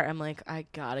the car I'm like, I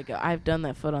gotta go. I've done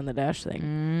that foot on the dash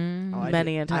thing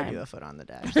many a time. I do a foot on the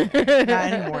dash. Not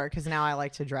anymore because now I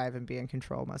like to drive and be in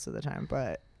control most of the time.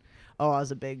 But I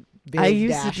was a big I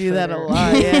used dash to do that a footer.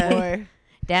 lot. Yeah. Boy.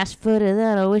 Dash footer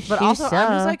that I wish But you also, saw.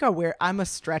 I'm just like I'm a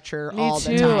stretcher Me all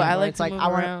the too. time. I where like it's to like move I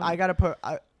want. around. I gotta put.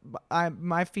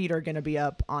 My feet are gonna be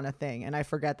up on a thing, and I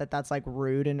forget that that's like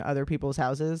rude in other people's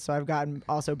houses. So I've gotten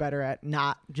also better at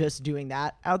not just doing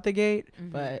that out the gate.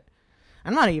 But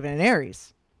I'm not even an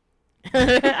Aries. Maybe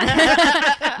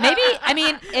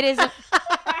it is.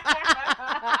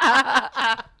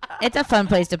 It's a fun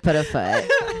place to put a foot.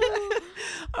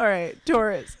 All right,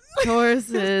 Taurus.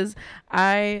 Tauruses,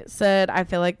 I said I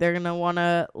feel like they're gonna want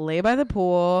to lay by the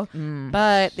pool,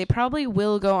 but they probably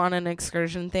will go on an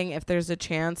excursion thing if there's a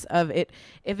chance of it,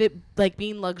 if it like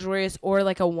being luxurious or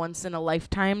like a once in a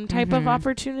lifetime type of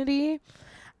opportunity.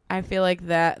 I feel like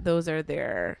that those are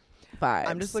their vibes.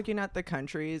 I'm just looking at the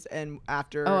countries, and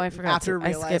after I forgot after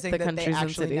I skipped realizing the that they countries and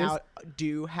actually cities. now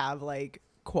do have like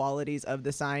qualities of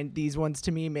the sign, these ones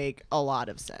to me make a lot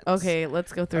of sense. Okay,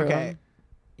 let's go through. Okay,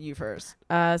 you first.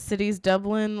 Cities: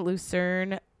 Dublin,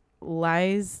 Lucerne,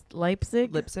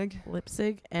 Leipzig,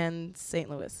 and St.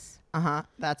 Louis. I have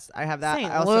that.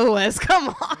 St. Louis, come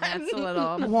on. That's a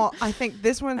little. Well, I think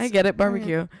this one's. I get it,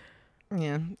 barbecue.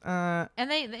 Yeah.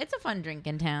 And it's a fun drink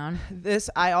in town.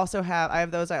 I also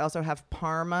have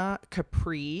Parma,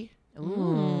 Capri,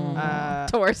 Ooh.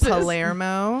 Taurus.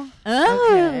 Palermo, Oh,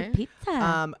 Okay.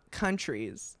 pizza.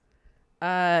 countries.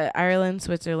 Ireland,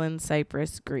 Switzerland,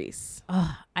 Cyprus, Greece.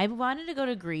 Oh, I wanted to go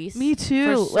to Greece. Me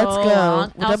too. For Let's so go.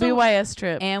 long. The Also- WYS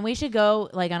trip. And we should go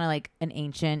like on an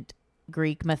ancient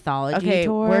Greek mythology Okay,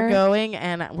 tour. we're going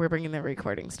and we're bringing the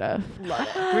recording stuff. Love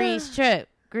it. Greece trip.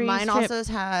 Greece Mine trip. also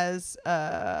has.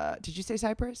 Did you say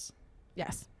Cyprus?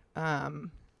 Yes. I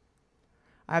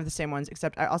have the same ones,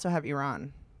 except I also have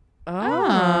Iran.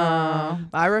 Oh.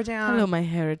 I wrote down. Hello, my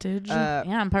heritage. Yeah,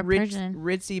 I'm part Persian.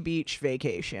 Ritzy Beach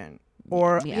vacation,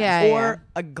 or Yeah. or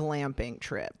a glamping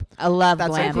trip. I love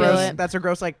That's glamping. a gross. That's a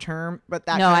gross like term, but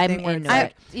that No, kind of I'm thing where it's into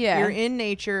like yeah. you're in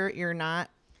nature. You're not.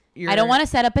 I don't want to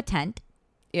set up a tent.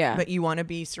 Yeah. But you want to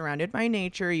be surrounded by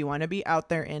nature. You want to be out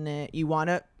there in it. You want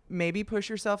to maybe push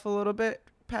yourself a little bit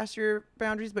past your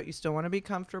boundaries, but you still want to be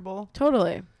comfortable.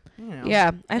 Totally. You know.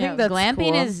 Yeah. I think that's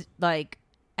glamping cool. is like,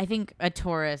 I think a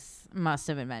tourist must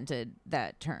have invented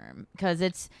that term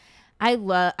because I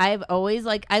love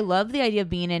the idea of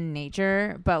being in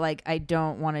nature, but like I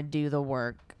don't want to do the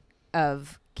work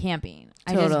of camping.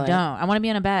 I just Totally. don't. I want to be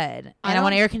on a bed and I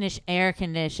want don't- air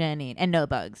conditioning and no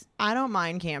bugs. I don't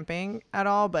mind camping at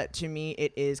all, but to me,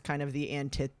 it is kind of the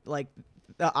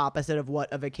the opposite of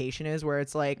what a vacation is, where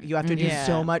it's like you have to do Yeah.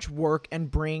 so much work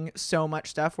and bring so much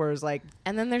stuff. Whereas like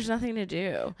And then there's nothing to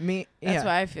do. me, That's yeah. what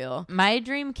I feel. My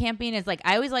dream camping is like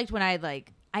I always liked when I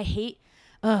hate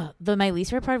my least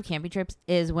favorite part of camping trips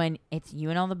is when it's you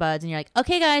and all the buds and you're like,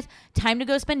 okay guys, time to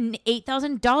go spend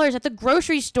 $8,000 at the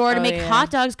grocery store to Oh, make yeah.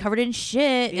 hot dogs covered in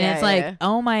shit. Yeah, And it's like, yeah.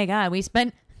 oh my God, we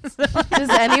spent Does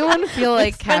anyone feel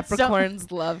like spent so-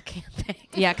 Capricorns love camping?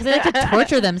 yeah, because they like to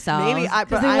torture themselves. Maybe but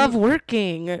Because they love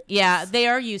working. yeah, they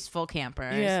are useful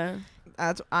campers. Yeah.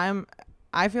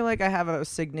 I feel like I have a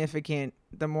significant.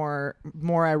 The more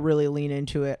I really lean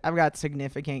into it, I've got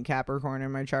significant Capricorn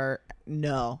in my chart.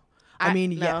 No, I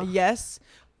mean no. yes,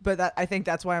 but I think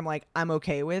that's why I'm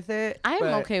okay with it. I'm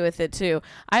but okay with it too.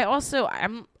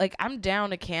 I'm down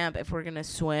to camp if we're gonna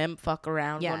swim, fuck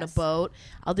around, go on a Yes. boat.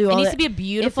 I'll do It all needs that. to be a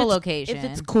beautiful location. If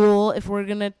it's cool, if we're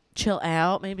gonna chill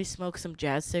out, maybe smoke some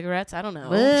jazz cigarettes. I don't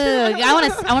know. Ugh,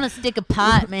 I want to stick a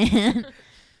pot, man.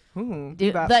 Ooh,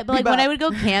 Dude, bebop, but like when I bebop. would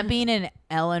go camping in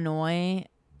Illinois,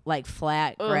 like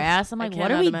flat Ugh, grass, I'm I like, what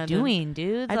are cannot we imagine. doing,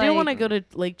 dude? I do want to go to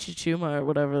Lake Chichuma or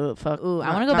whatever the fuck. Ooh, I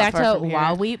Not- want to go not back far to from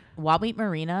here. Wildwheat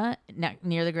Marina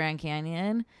near the Grand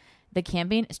Canyon. The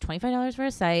camping is $25 for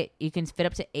a site. You can fit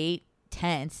up to 8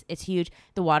 tents. It's huge.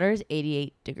 The water is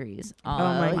 88 degrees all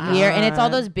my year, and it's all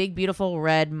God. those big, beautiful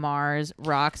red Mars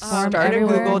rocks. formed Start a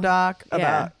everywhere. Google Doc Yeah.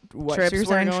 about what Trips you're we're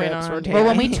saying going trips on. we're Yeah. taking. Well,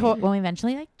 when we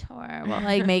eventually tour, we'll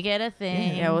like make it a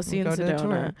thing. Yeah, we'll see you in Go to the Sedona.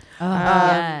 tour. Oh,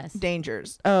 yes.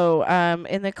 Dangers.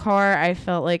 In the car, I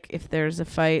felt like if there's a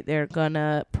fight, they're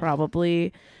gonna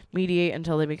probably mediate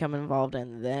until they become involved,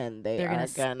 and then they're gonna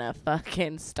gonna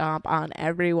fucking stomp on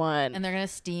everyone. And they're gonna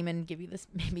steam and give you this,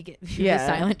 maybe give you Yeah.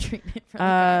 the silent treatment from the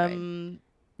car, right?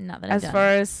 Not that I've As done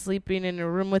far it. as sleeping in a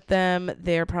room with them,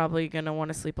 they're probably gonna want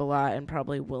to sleep a lot and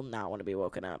probably will not want to be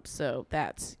woken up. So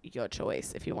that's your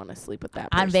choice if you want to sleep with that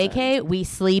on person. vacay, we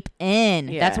sleep in.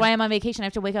 Yeah. That's why I'm on vacation. I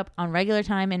have to wake up on regular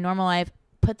time in normal life.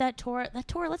 Put that tour.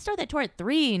 Let's start that tour at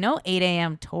 3. No 8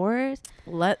 a.m. tours.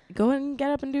 Go and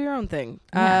get up and do your own thing.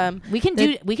 Yeah. we can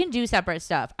do separate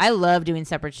stuff. I love doing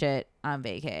separate shit on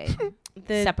vacay.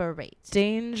 The Separate.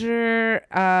 danger,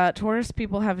 tourist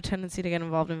people have a tendency to get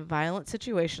involved in violent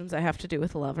situations that have to do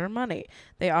with love or money.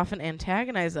 They often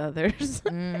antagonize others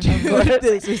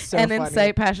This is so and funny.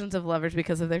 incite passions of lovers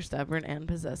because of their stubborn and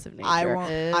possessive nature.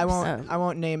 I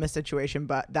won't name a situation,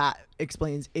 but that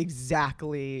explains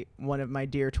exactly one of my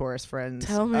dear tourist friends.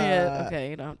 Tell me it. Okay,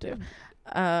 you don't have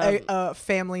to. A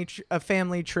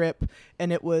family trip,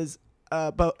 and it was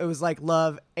like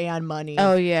love and money.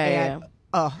 Oh, yeah, and, yeah.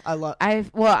 Oh, I love.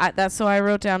 That's so I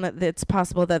wrote down that it's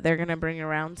possible that they're gonna bring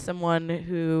around someone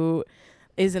who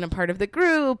isn't a part of the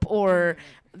group, or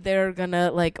they're gonna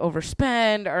like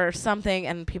overspend or something,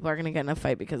 and people are gonna get in a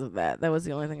fight because of that. That was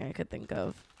the only thing I could think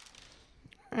of.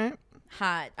 Right.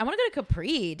 Hot. I want to go to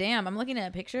Capri. Damn, I'm looking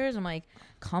at pictures. I'm like,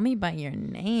 call me by your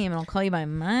name, and I'll call you by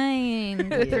mine.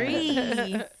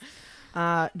 Capri.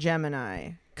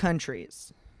 Gemini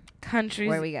countries. Countries: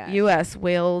 Where we got? U.S.,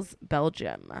 Wales,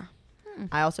 Belgium.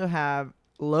 I also have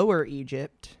Lower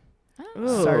Egypt,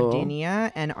 Ooh.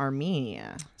 Sardinia, and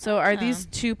Armenia. So are these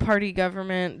two-party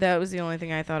government? That was the only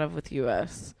thing I thought of with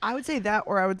U.S. I would say that,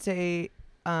 or I would say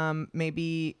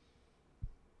maybe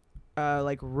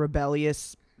like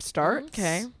rebellious starts.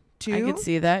 Okay. too. I could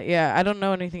see that. Yeah, I don't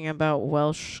know anything about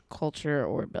Welsh culture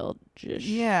or Belgish.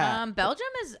 Yeah. Belgium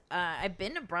is. I've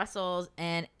been to Brussels,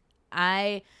 and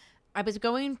I was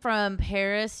going from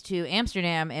Paris to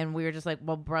Amsterdam, and we were just like,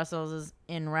 well, Brussels is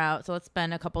en route, so let's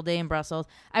spend a couple days in Brussels.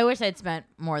 I wish I'd spent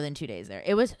more than 2 days there.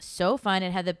 It was so fun.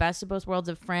 It had the best of both worlds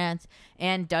of France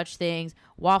and Dutch things,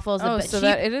 waffles. Oh, so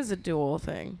that it is a dual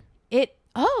thing.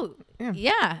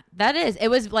 Yeah, that is. It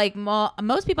was like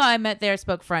most people I met there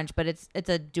spoke French, but it's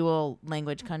a dual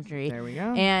language country. There we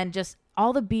go. And just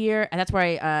all the beer, and that's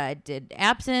where I did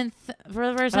absinthe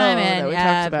for the first time. And that we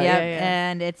talked about. Yeah.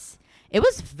 And it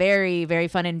was very, very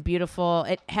fun and beautiful.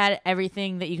 It had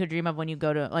everything that you could dream of when you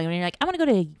go to, like, when you're like, I want to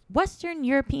go to a Western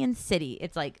European city.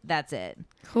 It's like, that's it.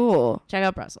 Cool. Check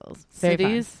out Brussels.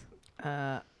 Cities.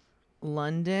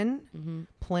 London,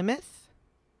 Plymouth,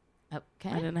 Okay.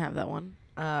 I didn't have that one.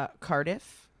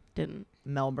 Cardiff, Didn't.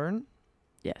 Melbourne,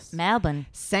 Yes. Melbourne.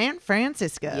 San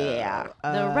Francisco. Yeah.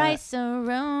 The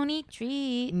rice-a-roni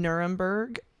treat.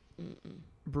 Nuremberg,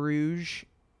 Bruges,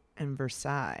 and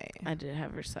Versailles. I did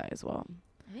have Versailles as well.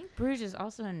 I think Bruges is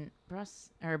also in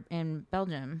in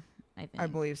Belgium. I think. I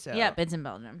believe so. Yeah, it's in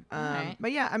Belgium. All right.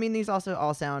 But yeah, I mean, these also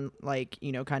all sound like,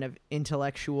 kind of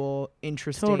intellectual,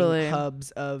 interesting Totally.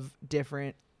 hubs of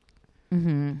different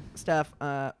stuff.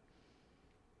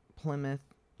 Plymouth.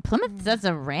 That's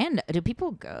a random. Do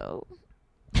people go?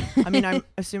 I mean, I'm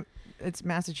assuming it's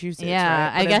Massachusetts. Yeah, right?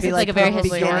 But I it'd guess be it's like a very the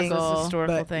beginning-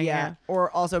 historical but thing. Yeah.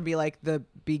 Or also be like the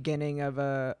beginning of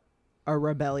a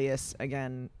rebellious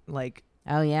again, like,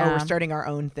 Oh yeah. oh, we're starting our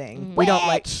own thing. Mm.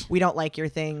 We don't like your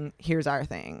thing. Here's our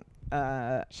thing.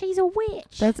 She's a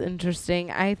witch. That's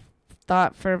interesting. I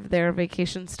thought for their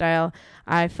vacation style,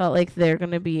 I felt like they're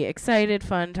going to be excited,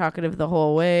 fun, talkative the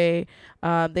whole way.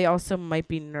 They also might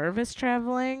be nervous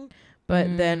traveling,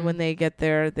 but then when they get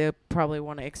there, they'll probably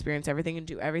want to experience everything and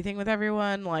do everything with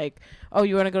everyone. Like, oh,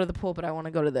 you want to go to the pool, but I want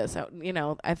to go to this.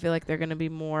 I feel like they're going to be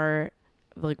more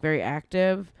like very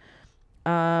active.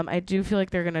 I do feel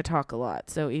like they're going to talk a lot.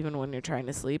 So even when you're trying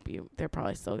to sleep, they're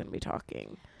probably still going to be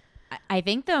talking. I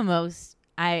think the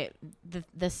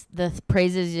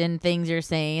praises and things you're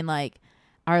saying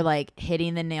are like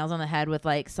hitting the nails on the head with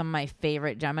like some of my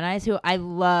favorite Geminis who I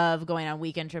love going on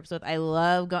weekend trips with. I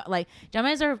love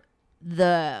Geminis are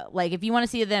if you want to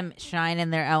see them shine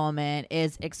in their element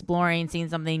is exploring, seeing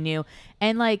something new,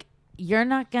 and like you're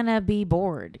not gonna be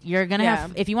bored. You're gonna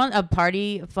have, if you want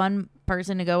a fun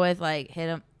person to go with, like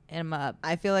hit them up.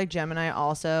 I feel like Gemini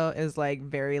also is like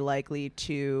very likely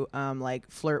to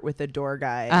like flirt with the door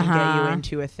guy and get you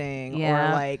into a thing, or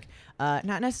like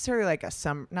not necessarily like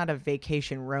not a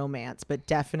vacation romance, but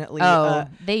definitely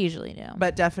they usually do.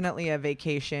 But definitely a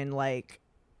vacation, like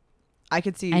I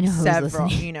could see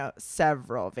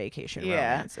several vacation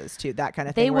romances too, that kind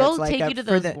of thing. They will take you to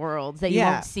those worlds that you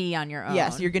won't see on your own.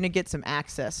 Yes, you're gonna get some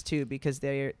access to because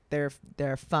they're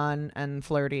fun and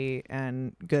flirty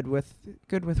and good with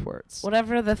words.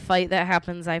 Whatever the fight that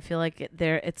happens, I feel like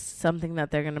it's something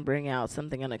that they're gonna bring out,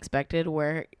 something unexpected,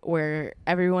 where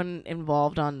everyone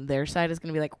involved on their side is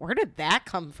gonna be like, where did that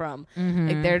come from?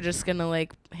 Like they're just gonna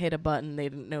like hit a button they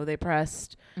didn't know they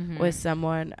pressed with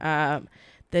someone.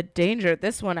 The danger,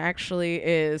 this one actually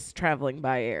is traveling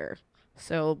by air.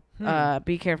 So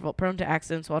be careful. Prone to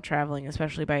accidents while traveling,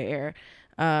 especially by air.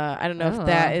 I don't know if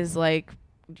that is like,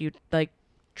 you like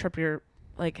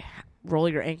roll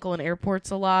your ankle in airports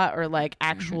a lot, or like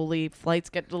actually flights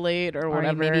get delayed or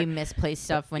whatever. Or maybe misplace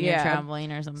stuff when you're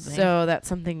traveling or something. So that's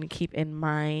something to keep in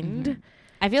mind.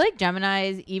 I feel like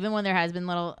Geminis, even when there has been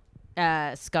little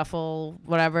scuffle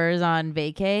whatever's on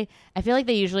vacay, I feel like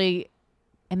they usually...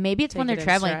 And maybe it's when they're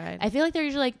traveling. I feel like they're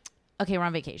usually like, okay, we're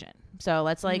on vacation. So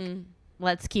let's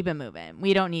let's keep it moving.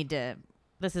 We don't need to,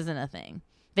 this isn't a thing.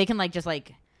 They can like just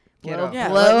like blow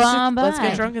on by. Let's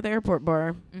get drunk at the airport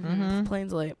bar.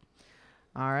 Plane's late.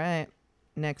 All right.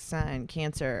 Next sign,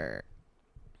 Cancer.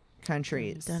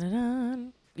 Countries.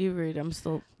 Dun-dun-dun. You read, I'm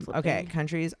still flipping. Okay,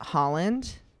 countries.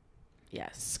 Holland.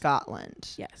 Yes.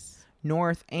 Scotland. Yes.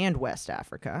 North and West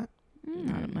Africa.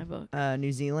 Not in my book.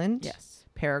 New Zealand. Yes.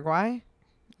 Paraguay.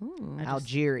 Ooh,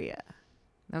 Algeria.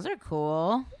 those are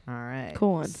cool. All right.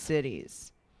 Cool ones.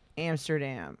 Cities.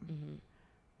 Amsterdam.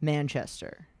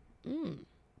 Manchester.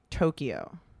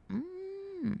 Tokyo.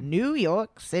 New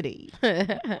York City.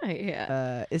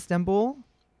 Yeah. Istanbul.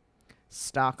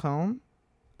 Stockholm.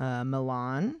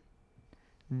 Milan.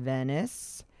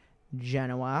 Venice.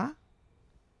 Genoa.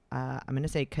 I'm going to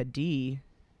say Cadiz.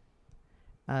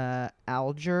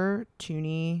 Alger.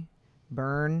 Tunis.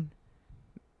 Bern.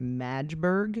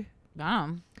 Magdeburg.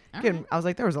 Wow. Good. I was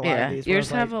like, there was a lot of these. Yours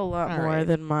have a lot more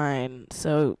than mine,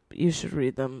 so you should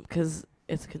read them because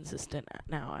it's consistent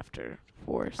now after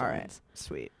 4 signs. All right,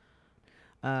 sweet.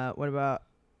 What about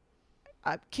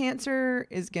Cancer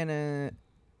is gonna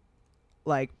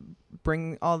like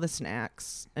bring all the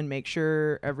snacks and make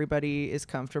sure everybody is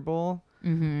comfortable.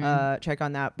 Check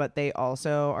on that, but they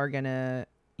also are gonna,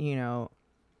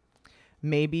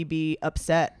 maybe be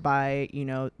upset by,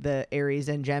 the Aries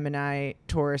and Gemini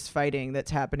Taurus fighting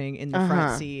that's happening in the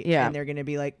front seat. Yeah. And they're going to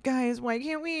be like, guys, why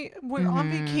can't we're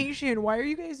on vacation. Why are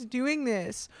you guys doing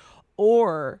this?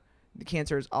 Or the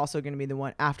Cancer is also going to be the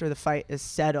one after the fight is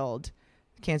settled.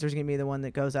 Cancer is going to be the one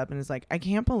that goes up and is like, I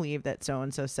can't believe that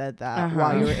so-and-so said that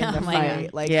while you were in the Oh my fight.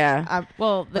 God. Like, Yeah.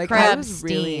 Well, the like, crabs I was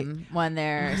really- steam when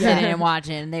they're sitting and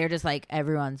watching. They're just like,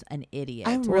 everyone's an idiot.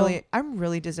 I'm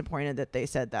really disappointed that they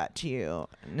said that to you.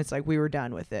 And it's like, we were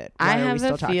done with it. I Why are we have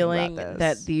still a talking feeling about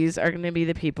this? that these are going to be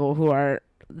the people who are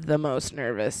the most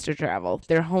nervous to travel.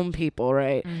 They're home people,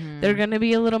 right? They're going to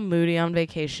be a little moody on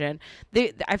vacation.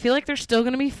 I feel like they're still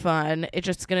going to be fun. It's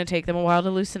just going to take them a while to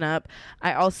loosen up.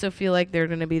 I also feel like they're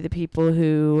going to be the people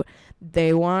who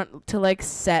they want to like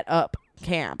set up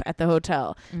camp at the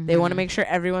hotel. They want to make sure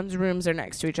everyone's rooms are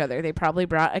next to each other. They probably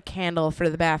brought a candle for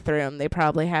the bathroom. They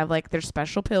probably have like their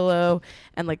special pillow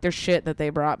and like their shit that they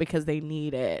brought because they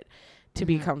need it to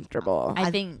be comfortable.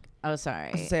 I think. Oh,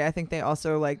 sorry. I think they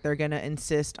also they're gonna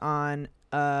insist on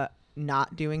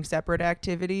not doing separate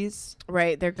activities.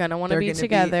 Right, they're gonna want to be gonna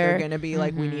together. They're gonna be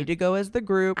like, we need to go as the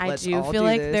group. I Let's do all feel do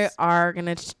like this. they are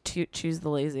gonna choose the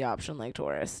lazy option, like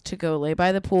Taurus, to go lay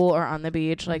by the pool or on the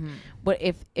beach. Like, what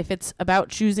if it's about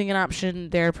choosing an option?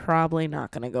 They're probably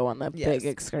not gonna go on the big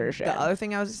excursion. The other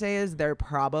thing I was gonna say is they're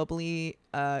probably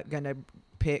gonna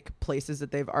pick places that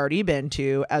they've already been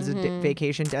to as a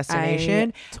vacation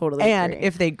destination. I totally and agree.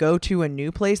 if they go to a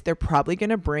new place, they're probably going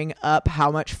to bring up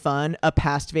how much fun a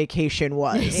past vacation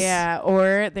was. Yeah,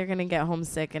 or they're gonna get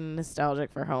homesick and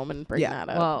nostalgic for home and bring that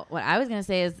up. Well, what I was going to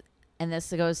say is, and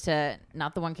this goes to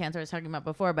not the one Cancer I was talking about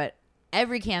before, but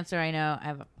every Cancer I know, I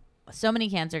have so many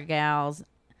Cancer gals.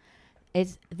 I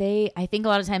think a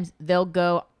lot of times they'll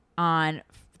go on,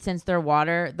 since they're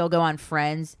water, they'll go on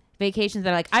friends vacations that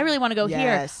are like, I really want to go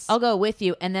here. I'll go with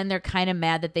you. And then they're kind of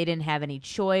mad that they didn't have any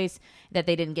choice, that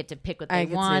they didn't get to pick what they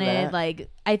wanted.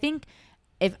 Like, I think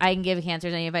if I can give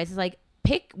Cancers any advice, is like,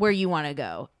 pick where you want to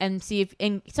go and see if,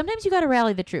 and sometimes you got to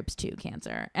rally the troops too,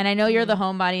 Cancer. And I know you're the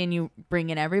homebody and you bring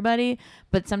in everybody,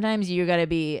 but sometimes you got to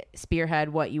be spearhead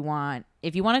what you want.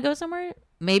 If you want to go somewhere,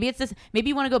 maybe it's this, maybe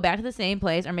you want to go back to the same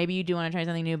place, or maybe you do want to try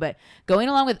something new, but going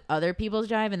along with other people's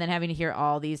drive and then having to hear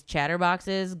all these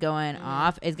chatterboxes going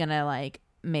off is going to like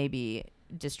maybe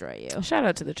destroy you. Shout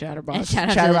out to the Chatterbox. Shout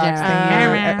out to the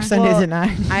Chatterbox. Sundays at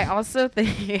 9. I also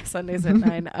think Sundays at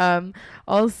 9.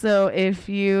 Also, if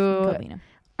you Covina.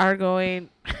 are going,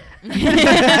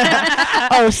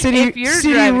 City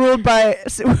driving- ruled by.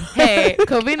 hey,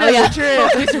 Covina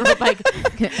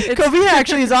Covina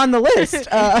actually is on the list.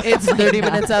 It's 30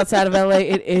 minutes outside of LA.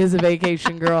 It is a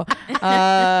vacation, girl.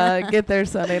 Get there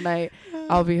Sunday night.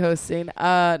 I'll be hosting.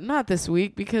 Not this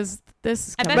week because this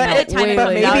is coming out way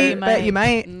later. But you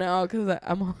might. No, because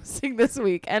I'm hosting this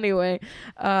week anyway.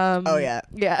 Oh yeah.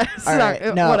 Yeah. All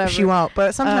right. No, whatever. she won't.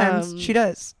 But sometimes she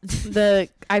does.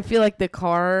 I feel like the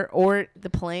car or the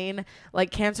plane,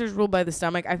 like Cancer's ruled by the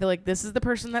stomach. I feel like this is the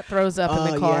person that throws up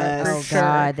in the car. Yes. For Oh sure.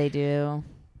 God, they do.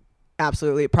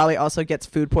 Absolutely. Probably also gets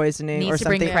food poisoning Needs or to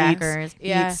something. bring crackers.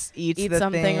 Eats Eat the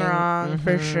something thing. wrong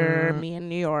for sure. Mhm. Me in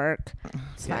New York.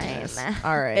 It's Goodness. fine.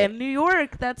 All right. In New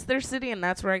York, that's their city, and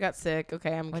that's where I got sick.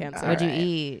 Okay, I'm Cancer. What'd you Alright.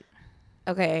 eat?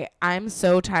 Okay, I'm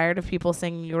so tired of people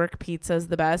saying New York pizza is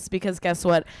the best because guess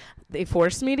what? They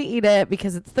forced me to eat it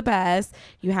because it's the best.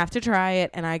 You have to try it,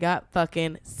 and I got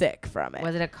fucking sick from it.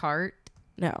 Was it a cart?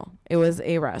 No, it was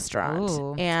a restaurant.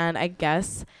 Ooh. And I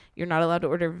guess you're not allowed to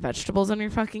order vegetables on your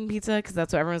fucking pizza because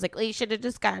that's what everyone's like, well, you should have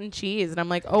just gotten cheese. And I'm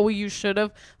like, oh, well, you should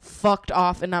have fucked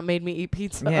off and not made me eat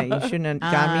pizza. Yeah, you shouldn't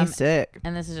have got me sick.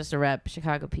 And this is just a rep.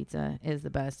 Chicago pizza is the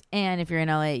best. And if you're in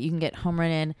LA, you can get home run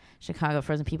in Chicago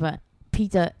frozen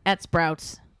pizza at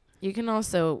Sprouts. You can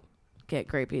also get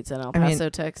great pizza in El Paso,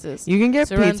 Texas. You can get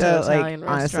Sorrento pizza, Italian like,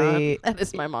 honestly. That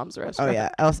is my mom's Oh, restaurant. yeah.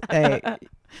 Hey,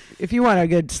 if you want a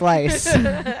good slice.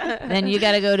 Then you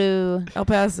got to go to El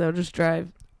Paso, just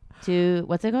drive.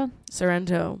 What's it called?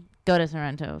 Sorrento. Go to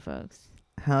Sorrento, folks.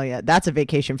 Hell yeah. That's a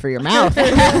vacation for your mouth.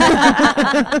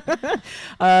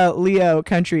 Leo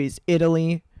countries: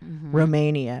 Italy,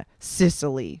 Romania,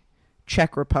 Sicily,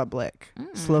 Czech Republic,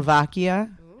 Slovakia,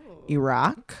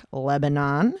 Iraq,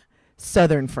 Lebanon,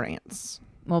 southern France.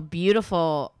 Well,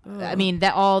 beautiful. I mean,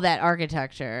 all that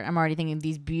architecture. I'm already thinking of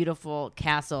these beautiful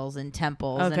castles and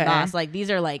temples and mosques. Like, these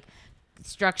are like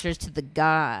structures to the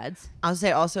gods. I'll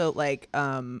say also like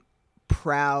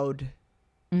proud.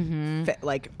 Mm-hmm.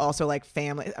 Also like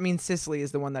family. I mean, Sicily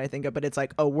is the one that I think of, but it's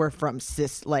like, oh, we're from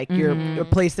like you're a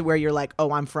place where you're like,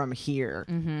 oh, I'm from here.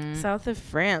 Mm-hmm. South of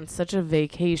France, such a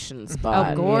vacation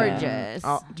spot. Oh, gorgeous.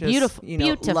 Oh, just, beautiful.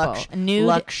 Beautiful.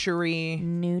 Luxury.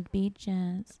 Nude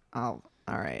beaches. Oh,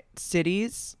 all right.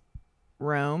 Cities: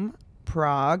 Rome,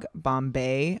 Prague,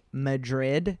 Bombay,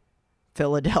 Madrid,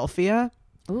 Philadelphia,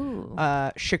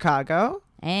 Chicago,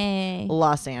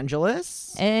 Los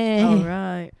Angeles, All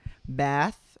right.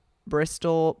 Bath,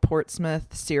 Bristol,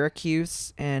 Portsmouth,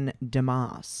 Syracuse, and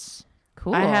Damas.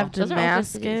 Cool. I have Those are all good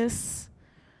cities. Damascus,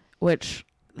 which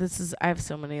I have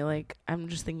so many, like, I'm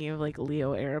just thinking of like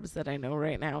Leo Arabs that I know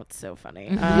right now. It's so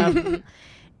funny.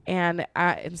 And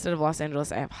instead of Los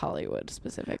Angeles, I have Hollywood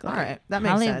specifically. All right, that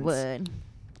makes Hollywood. sense.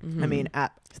 Mm-hmm. I mean,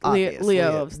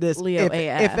 Leo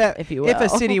AF, if you will. If a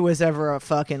city was ever a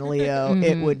fucking Leo,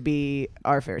 it would be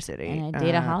our fair city. And I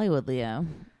date a Hollywood Leo.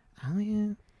 Oh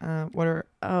yeah. What are?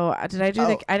 Did I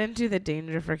do I didn't do the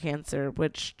danger for Cancer,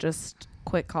 which just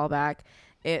quick callback.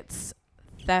 It's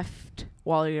theft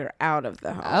while you're out of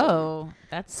the home. Oh,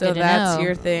 that's so good to that's know.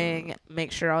 your thing.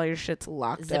 Make sure all your shit's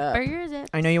locked up. Zipper your zip.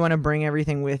 I know you want to bring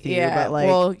everything with you, Yeah, but like,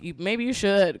 well, maybe you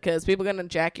should, because people are gonna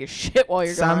jack your shit while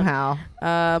you're somehow.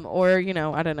 gone. Or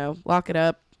I don't know, lock it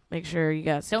up. Make sure you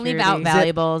got security. Don't leave out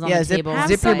valuables on the table. Have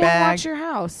zip your someone bag. watch your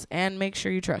house and make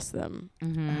sure you trust them.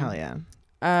 Mm-hmm. Hell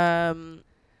yeah.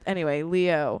 Anyway,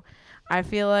 Leo. I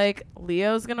feel like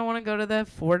Leo's gonna want to go to the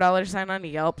 $4 sign on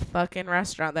Yelp fucking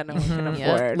restaurant that no one can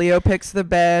afford. Leo picks the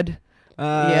bed.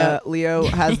 Leo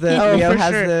has the. Leo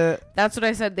has the. That's what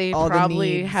I said. They all the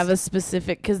probably needs. have a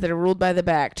specific, because they're ruled by the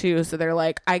back too. So they're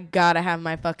like, I gotta have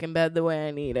my fucking bed the way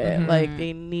I need it. Like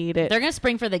they need it. They're gonna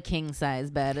spring for the king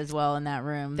size bed as well in that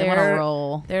room. They want They're- to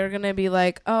roll. They're gonna be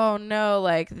like, oh no,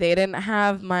 like they didn't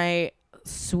have my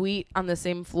suite on the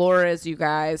same floor as you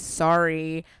guys.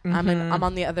 Sorry, I'm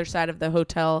on the other side of the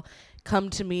hotel. Come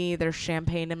to me. There's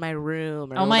champagne in my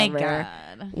room. Or Oh my whatever.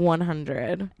 god.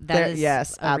 100. That is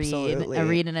yes, a absolutely. Read, a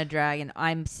read and a dragon.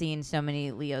 I'm seeing so many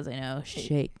Leos I know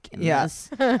shake in Yes.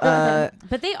 this.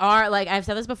 But they are, like, I've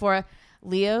said this before,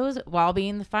 Leos, while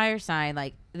being the fire sign,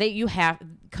 like, you have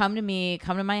come to me,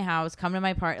 come to my house, come to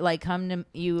my party, like, come to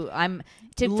you. For them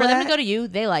to go to you,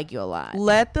 they like you a lot.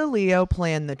 Let the Leo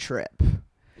plan the trip.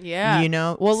 Yeah.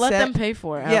 Well, let them pay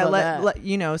for it.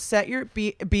 Yeah, set your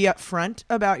be upfront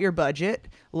about your budget.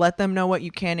 Let them know what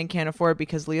you can and can't afford,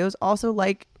 because Leos also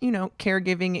like,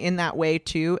 caregiving in that way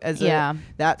too,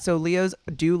 so Leos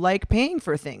do like paying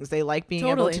for things. They like being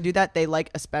able to do that. They like,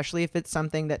 especially if it's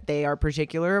something that they are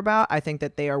particular about. I think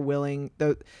that they are willing.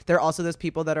 They're also those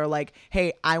people that are like,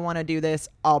 hey, I want to do this,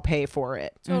 I'll pay for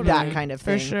it. Totally. That kind of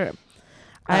thing. For sure.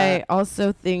 I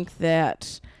also think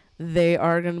that they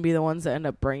are going to be the ones that end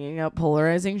up bringing up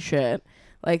polarizing shit.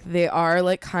 Like, they are,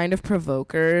 like, kind of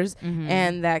provokers,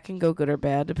 and that can go good or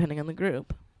bad depending on the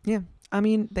group. Yeah. I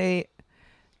mean, they're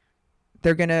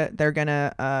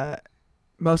gonna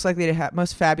most likely to have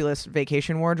most fabulous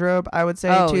vacation wardrobe, I would say,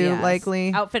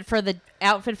 likely. Outfit for the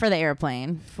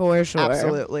airplane. For sure.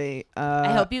 Absolutely.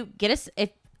 I hope you get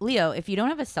Leo, if you don't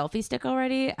have a selfie stick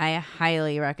already, I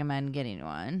highly recommend getting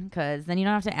one, because then you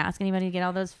don't have to ask anybody to get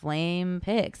all those flame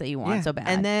pics that you want so bad.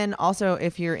 And then also,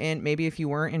 if you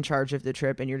weren't in charge of the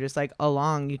trip and you're just like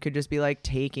along, you could just be like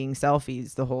taking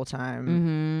selfies the whole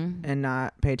time and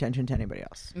not pay attention to anybody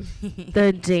else.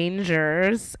 The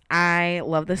dangers. I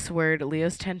love this word.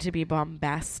 Leos tend to be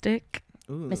bombastic.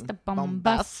 Ooh, Mr.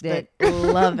 Bombastic.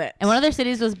 Love it. And one of their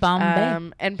cities was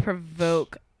Bombay. And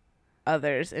provoke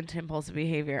others into impulsive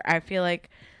behavior. I feel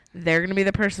like they're going to be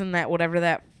the person that whatever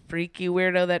that freaky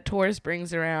weirdo that Taurus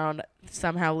brings around,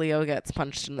 somehow Leo gets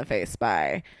punched in the face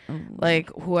by.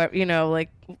 Like, whoever, like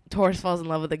Taurus falls in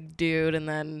love with a dude and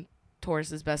then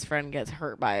Taurus's best friend gets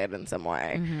hurt by it in some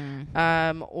way.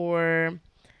 Or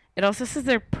it also says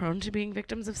they're prone to being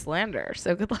victims of slander.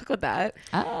 So good luck with that.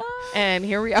 And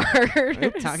here we are.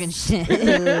 Talking shit.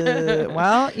 They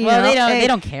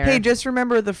don't care. Hey, just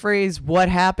remember the phrase, what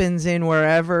happens in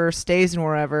wherever stays in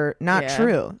wherever. Not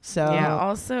true. So yeah,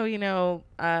 also, haters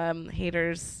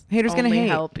gonna only hate.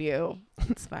 help you.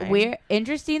 It's fine. We're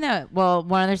interesting that,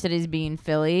 one of their cities being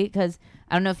Philly, because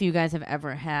I don't know if you guys have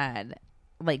ever had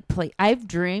I've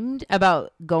dreamed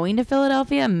about going to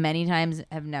Philadelphia many times,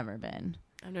 have never been.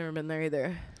 I've never been there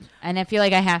either. And I feel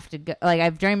like I have to go. Like,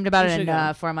 I've dreamed about You it should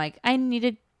enough where I'm like,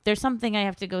 there's something I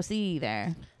have to go see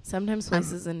there. Sometimes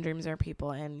places and dreams are people,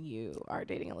 and you are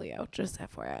dating a Leo. Just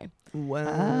FYI.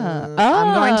 Well, Oh.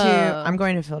 I'm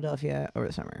going to Philadelphia over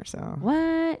the summer. So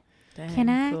What? Dang, Can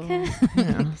I? cool.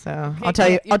 Yeah, so I'll tell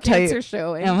you. I'll tell you.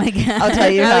 Showing. Oh my god! I'll tell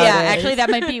you Oh how yeah, it is. actually, that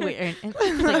might be weird.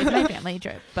 It's my family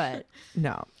trip, but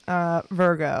No.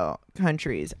 Virgo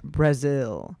countries: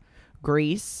 Brazil,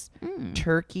 Greece,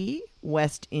 Turkey,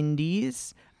 West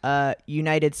Indies,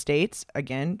 United States.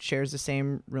 Again, shares the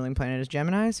same ruling planet as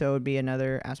Gemini, so it would be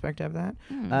another aspect of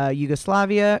that.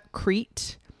 Yugoslavia,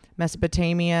 Crete,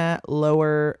 Mesopotamia,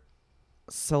 Lower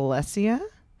Silesia,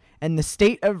 and the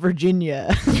state of Virginia.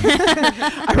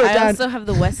 I also have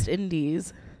the West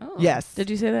Indies. oh. Yes. Did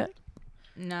you say that?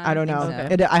 No, I don't know. think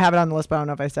so. Okay. I have it on the list, but I don't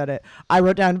know if I said it. I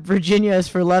wrote down Virginia is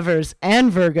for lovers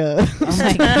and Virgo. Oh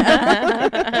my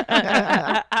god.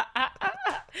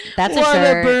 That's a What a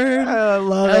shirt. burn. I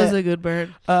love That it. was a good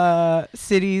burn.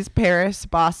 Cities: Paris,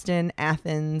 Boston,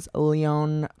 Athens,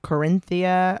 Lyon,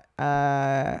 Corinthia,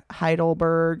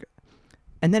 Heidelberg.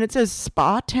 And then it says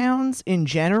spa towns in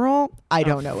general. I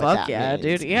don't know what Fuck that yeah,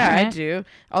 means. dude. Yeah, I Alright. do.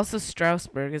 Also,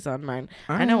 Strasbourg is on mine.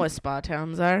 I Alright. know what spa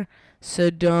towns are.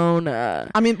 Sedona,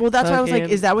 I mean, well, that's why I was like,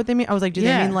 Fucking- is that what they mean? I was like, do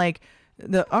Yeah. they mean like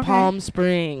the okay. Palm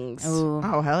Springs. Ooh.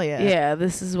 Oh, hell yeah. Yeah,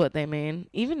 this is what they mean.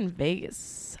 Even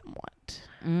Vegas, somewhat.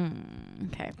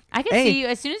 Okay. I could Hey. see you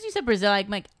as soon as you said Brazil.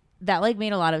 Like that like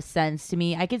made a lot of sense to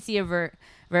me. I could see a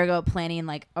Virgo planning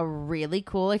like a really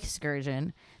cool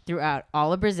excursion throughout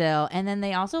all of Brazil, and then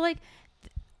they also like.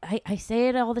 I say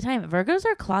it all the time. Virgos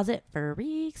are closet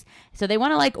freaks, so they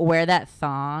want to like wear that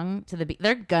thong to the beach.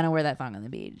 They're gonna wear that thong on the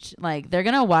beach. Like they're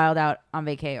gonna wild out on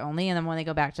vacay only, and then when they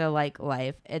go back to like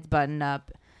life, it's buttoned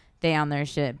up, they on their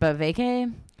shit. But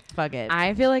vacay, fuck it.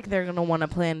 I feel like they're gonna want to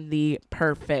plan the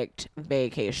perfect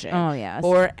vacation. Oh yeah,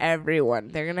 For everyone.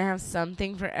 They're going to have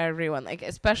something for everyone. Like,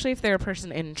 especially if they're a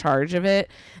person in charge of it.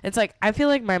 It's like, I feel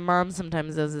like my mom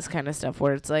sometimes does this kind of stuff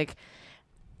where it's like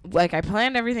I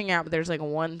planned everything out, but there's like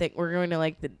one thing. We're going to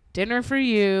like the dinner for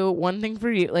you, one thing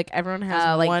for you. Like, everyone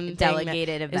has like one thing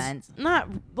delegated that is events.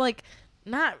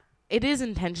 not it is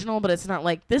intentional, but it's not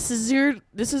like this is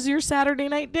your Saturday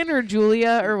night dinner,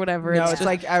 Julia, or whatever. No, it's it's just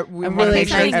like we a want to really make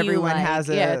sure something you everyone like. has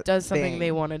a it does something thing.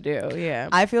 they want to do. Yeah.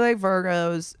 I feel like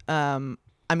Virgos.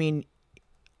 I mean,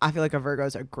 I feel like a Virgo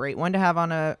is a great one to have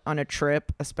on a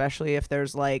trip, especially if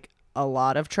there's like a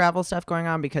lot of travel stuff going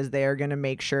on, because they are gonna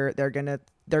make sure they're gonna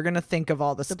think of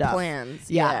all the stuff.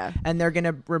 Plans. Yeah. And they're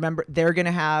gonna remember. They're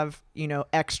gonna have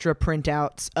extra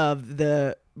printouts of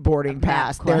the boarding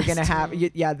pass. They're gonna have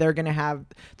they're gonna have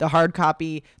the hard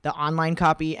copy, the online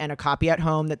copy, and a copy at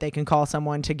home that they can call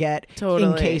someone to get in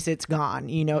Totally. case it's gone.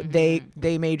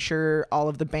 They made sure all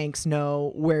of the banks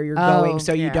know where you're going,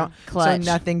 so you yeah. don't Clutch.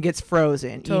 so nothing gets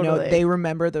frozen. Totally. They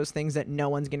remember those things that no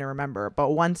one's gonna remember.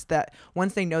 But once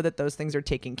they know that those things are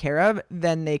taken care of,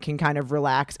 then they can kind of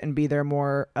relax and be their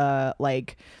more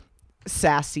like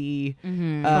sassy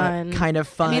Fun. kind of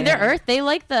fun. I mean, they're Earth. They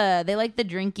like the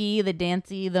drinky, the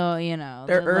dancey, They're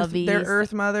the earth. loveys. They're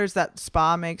Earth mothers. That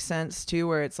spa makes sense too,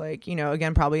 where it's like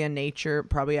again probably a nature,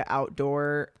 probably an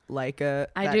outdoor like a.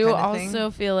 I that do kind of also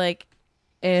thing. feel like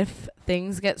if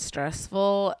things get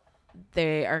stressful,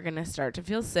 they are going to start to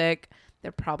feel sick.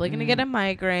 They're probably going to get a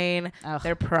migraine. Ugh.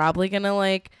 They're probably going to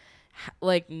like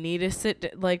need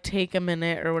to take a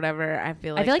minute or whatever. I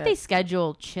feel like they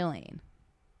schedule chilling.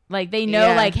 Like they know,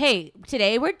 Yeah. like, hey,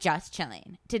 today we're just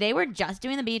chilling. Today we're just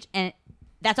doing the beach, and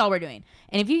that's all we're doing.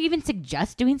 And if you even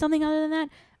suggest doing something other than that,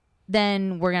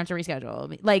 then we're gonna have to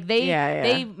reschedule. Like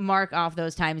they mark off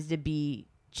those times to be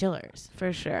chillers.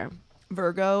 for sure.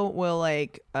 Virgo will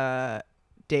like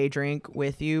day drink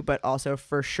with you, but also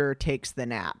for sure takes the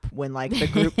nap when like the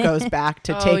group goes back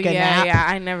to take a nap. Yeah,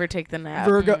 I never take the nap.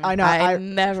 Virgo, I know.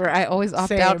 I always opt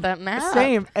Same, out that nap.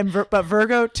 Same, but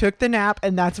Virgo took the nap,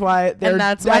 and that's why they're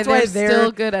they're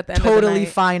still good at the end totally of the night.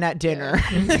 fine at dinner.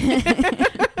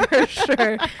 For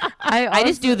sure. I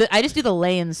just do the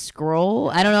lay and scroll.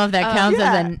 I don't know if that counts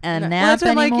yeah. as a Well, nap that's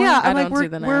what I'm anymore. like, yeah, I I'm like don't do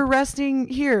the we're nap. resting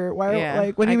here. Why? Yeah,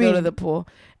 Like, what do you I mean? go to the pool.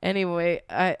 Anyway,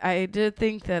 I did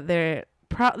think that they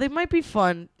might be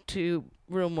fun to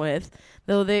room with,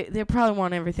 though they probably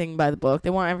want everything by the book. They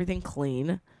want everything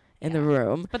clean in the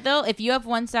room. But if you have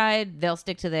one side, they'll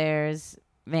stick to theirs.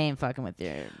 They ain't fucking with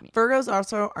your. Virgos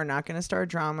also are not going to start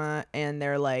drama, and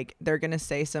they're going to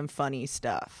say some funny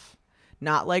stuff.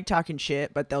 Not like talking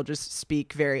shit, but they'll just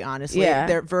speak very honestly. Yeah.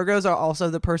 Virgos are also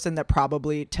the person that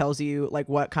probably tells you like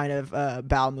what kind of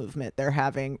bowel movement they're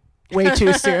having way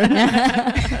too soon.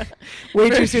 Way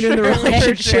too soon in the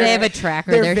relationship. They have a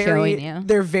tracker they're showing you.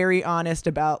 They're very honest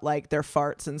about like their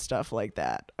farts and stuff like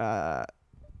that.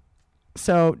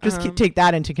 So just take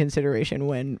that into consideration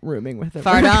when rooming with them.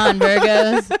 Fart on,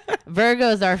 Virgos.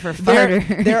 Virgos are for farters.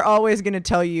 They're always going to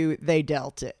tell you they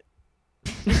dealt it.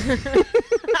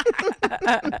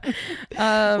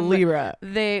 Libra.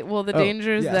 The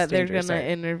danger is yes, that they're danger, gonna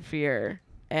sorry. interfere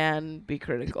and be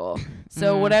critical.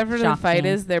 So whatever the fight shocking.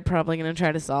 is, they're probably gonna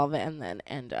try to solve it and then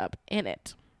end up in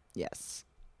it. Yes.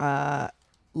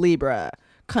 Libra.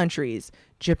 Countries.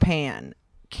 Japan.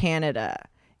 Canada.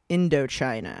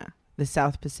 Indochina. The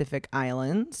South Pacific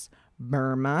Islands.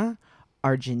 Burma.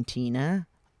 Argentina.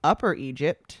 Upper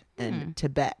Egypt. And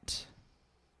Tibet.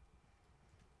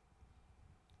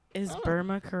 Is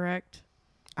Burma correct?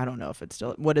 I don't know if it's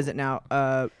still... What is it now?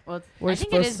 Well, We're I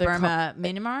think it is supposed to Burma,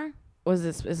 Myanmar. Is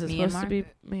it supposed to Myanmar? be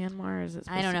Myanmar? Or is it?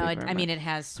 I don't supposed know. to be I Burma? mean, it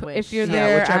has switched. If you're Yeah,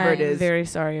 there, whichever I'm it is. very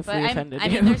sorry if but we I offended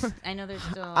mean, you. I know there's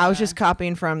still. I was just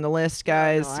copying from the list,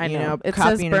 guys. I you know, it says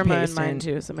copying and Burma in pasting. mine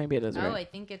too, so maybe it is Oh, right.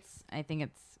 I think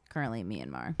it's currently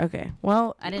Myanmar. Okay,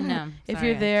 well, I didn't know. if Sorry,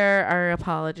 you're guys. there, our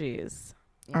apologies.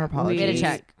 Our apologies. Get a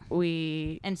check.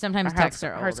 We And sometimes our texts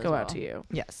hearts are go old out as to well. you.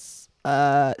 Yes.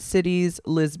 Cities: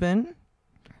 Lisbon,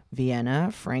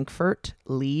 Vienna, Frankfurt,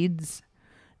 Leeds,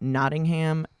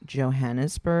 Nottingham,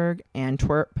 Johannesburg,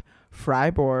 Antwerp,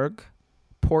 Freiburg,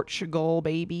 Portugal,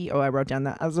 baby. Oh, I wrote down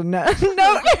that as a note.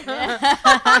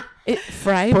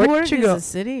 Freiburg Portugal. is a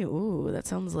city. Ooh, that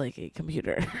sounds like a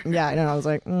computer. Yeah, I know. I was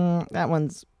like, that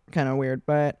one's kind of weird.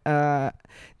 But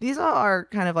these all are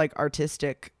kind of like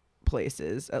artistic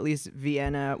places. At least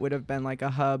Vienna would have been like a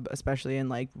hub, especially in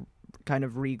like kind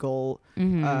of regal,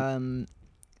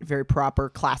 very proper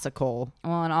classical.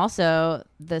 Well, and also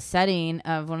the setting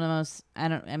of one of the most,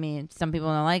 I mean, some people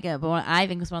don't like it, but I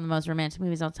think it's one of the most romantic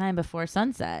movies of all time, Before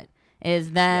Sunset,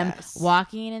 is them Yes.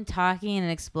 walking and talking and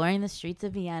exploring the streets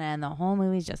of Vienna. And the whole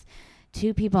movie is just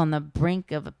two people on the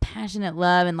brink of a passionate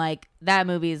love. And like that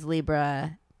movie is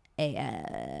Libra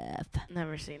AF.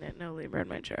 Never seen it. No Libra in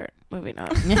my chart. Moving on.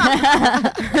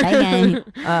 Okay.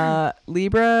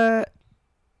 Libra.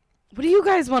 What do you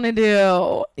guys want to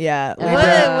do? Yeah.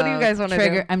 What do you guys want to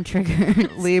do? I'm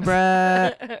triggered.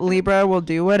 Libra will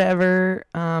do whatever.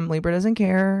 Libra doesn't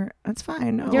care. That's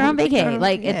fine. No, You're on vacay.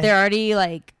 Like yeah. if they're already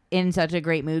like in such a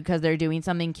great mood because they're doing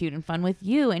something cute and fun with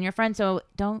you and your friends. So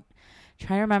don't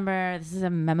try to remember. This is a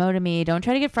memo to me. Don't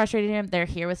try to get frustrated. They're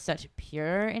here with such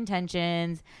pure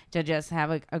intentions to just have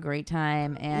a great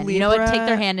time. And you know what? Take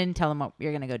their hand and tell them what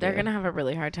you're gonna go do. They're gonna have a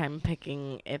really hard time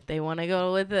picking if they want to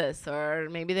go with this, or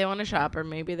maybe they want to shop, or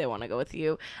maybe they want to go with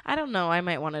you. I don't know. I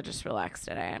might want to just relax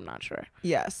today. I'm not sure.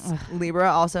 Yes.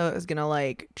 Libra also is gonna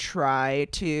like try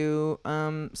to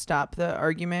stop the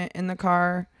argument in the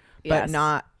car, but Yes.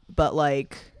 not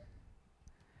like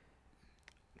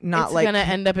It's like gonna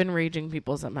end up enraging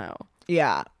people somehow.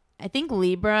 yeah. I think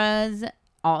Libras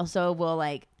also will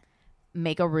like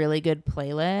make a really good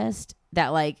playlist that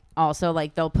like also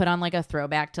like they'll put on like a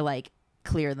throwback to like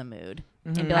clear the mood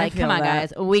and be I like, feel come on that.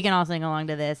 guys, we can all sing along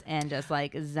to this and just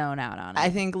like zone out on it. I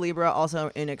think Libra also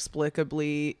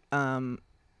inexplicably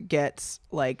gets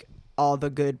like all the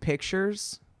good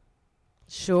pictures.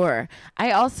 Sure.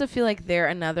 I also feel like they're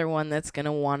another one that's going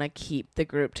to want to keep the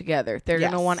group together. They're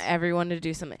going to Yes. want everyone to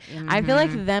do something. I feel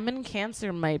like them and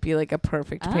Cancer might be like a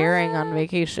perfect pairing on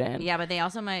vacation. Yeah, but they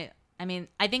also might. I mean,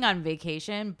 I think on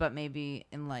vacation, but maybe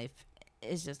in life,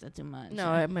 it's just too much.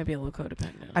 No, it might be a little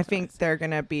codependent. I think they're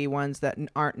gonna be ones that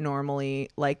aren't normally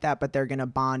like that, but they're gonna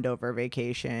bond over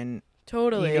vacation.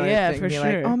 Totally. You know, Yeah, and for be sure.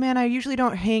 like, oh man, I usually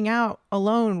don't hang out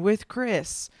alone with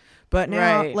Chris, but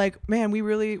now, Right. like, man,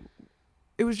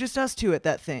 it was just us two at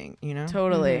that thing, you know.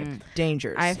 Totally.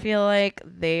 Dangers. I feel like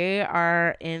they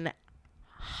are in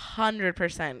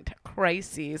 100%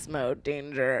 crises mode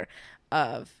danger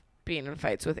of being in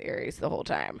fights with Aries the whole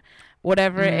time.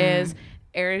 Whatever it is,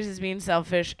 Aries is being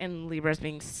selfish and Libra is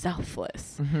being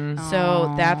selfless.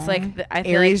 So that's like I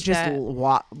feel Aries like just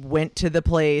that, went to the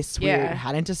place. We Yeah.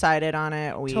 hadn't decided on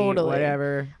it. We Totally.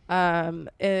 whatever.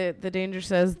 the danger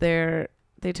says they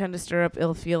tend to stir up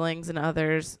ill feelings in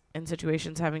others in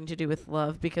situations having to do with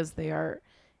love because they are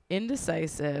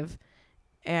indecisive,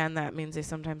 and that means they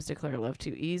sometimes declare love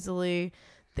too easily.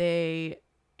 They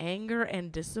anger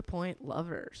and disappoint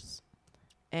lovers,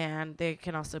 and they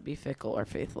can also be fickle or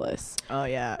faithless. Oh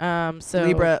yeah. So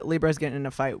Libra's getting in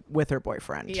a fight with her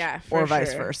boyfriend. Yeah, for or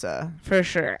vice sure. versa. for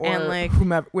sure, Or and like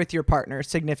whomever with your partner,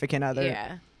 significant other.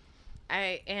 yeah.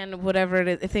 And whatever it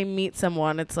is, if they meet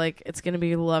someone, it's like it's gonna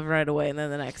be love right away, and then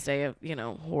the next day,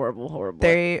 horrible.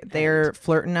 They're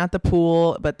flirting at the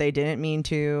pool, but they didn't mean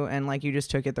to, and like you just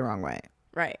took it the wrong way.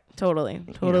 Right. Totally.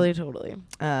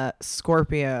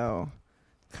 Scorpio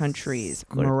countries: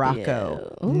 Scorpio.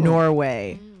 Morocco, Ooh.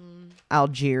 Norway,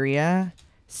 Algeria,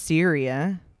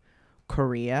 Syria,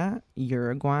 Korea,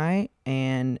 Uruguay,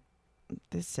 and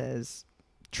this says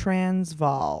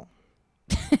Transvaal.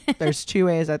 There's two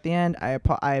A's at the end.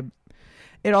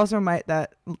 It also might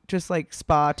that just like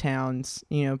spa towns,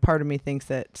 you know, part of me thinks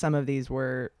that some of these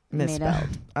were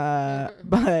misspelled.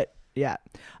 But yeah.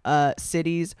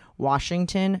 Cities,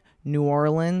 Washington, New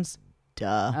Orleans,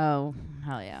 duh. Oh,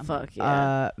 hell yeah. Fuck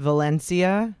yeah.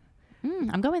 Valencia,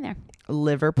 I'm going there.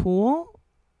 Liverpool,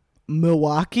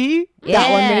 Milwaukee.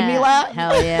 That one made me laugh.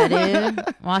 Hell yeah, dude.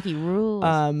 Milwaukee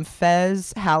rules.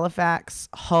 Fez, Halifax,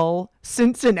 Hull,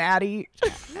 Cincinnati.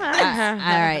 All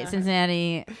right,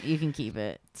 Cincinnati, you can keep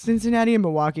it. Cincinnati and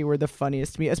Milwaukee were the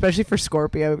funniest to me, especially for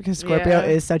Scorpio, because Scorpio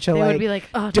is such a they like would be like,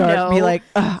 oh, dark. no. Be like,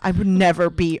 I would never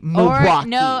be Milwaukee. Or,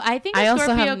 no, I think I also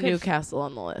Scorpio have could Newcastle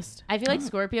on the list. I feel like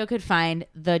Scorpio could find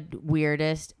the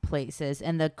weirdest places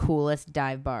and the coolest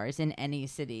dive bars in any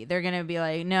city. They're going to be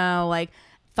like, no, like,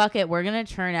 fuck it. We're going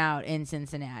to turn out in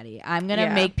Cincinnati. I'm going to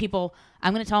make people,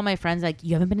 I'm going to tell my friends, like,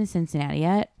 you haven't been to Cincinnati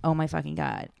yet? Oh my fucking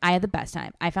God. I had the best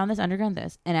time. I found this underground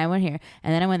and I went here,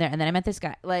 and then I went there, and then I met this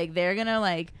guy. Like, they're going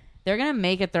to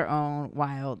make it their own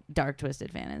wild, dark,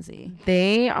 twisted fantasy.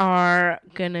 They are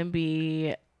going to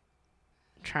be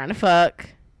trying to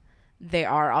fuck. They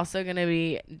are also going to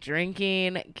be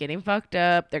drinking, getting fucked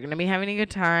up. They're going to be having a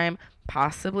good time,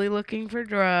 possibly looking for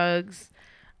drugs.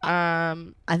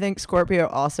 I think Scorpio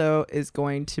also is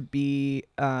going to be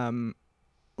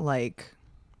like,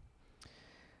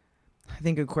 I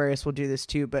think Aquarius will do this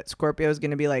too, but Scorpio is going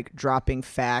to be like dropping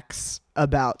facts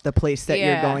about the place that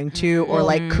you're going to, or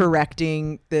like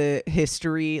correcting the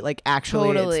history, like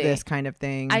actually it's this kind of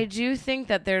thing. I do think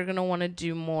that they're going to want to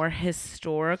do more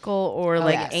historical or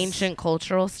ancient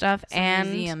cultural stuff. Some and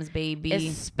museums, baby.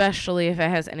 Especially if it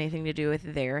has anything to do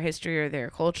with their history or their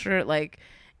culture. Like,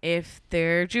 if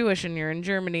they're Jewish and you're in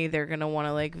Germany, they're going to want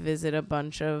to like visit a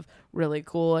bunch of really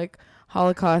cool like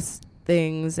Holocaust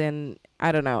things, and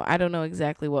I don't know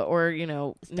exactly what, or you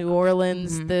know, New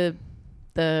Orleans, the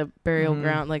burial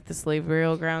ground, like the slave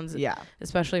burial grounds,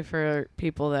 especially for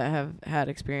people that have had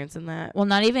experience in that. Well,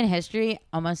 not even history.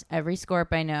 Almost every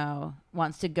Scorp I know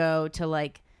wants to go to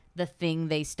like the thing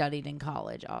they studied in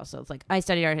college. Also, it's like, I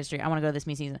studied art history, I want to go to this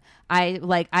museum. I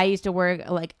used to work,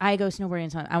 like, I go snowboarding,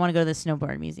 so I want to go to the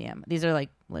snowboard museum. These are like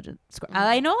legit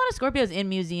I know a lot of Scorpios in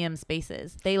museum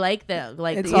spaces. They like the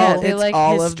like they like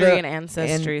history and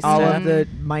ancestry and stuff. all of the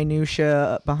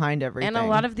minutia behind everything. And a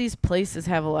lot of these places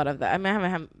have a lot of that. I mean, I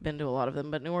haven't been to a lot of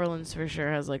them, but New Orleans for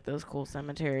sure has like those cool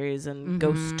cemeteries and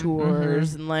ghost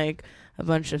tours and like a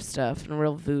bunch of stuff and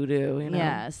real voodoo, you know.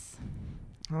 Yes.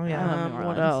 Oh yeah.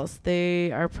 What else?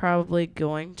 They are probably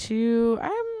going to,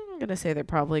 I'm going to say they're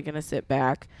probably going to sit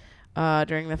back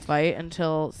during the fight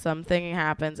until something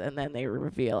happens, and then they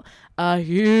reveal a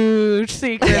huge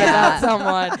secret about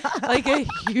someone. Like a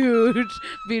huge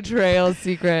betrayal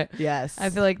secret. Yes. I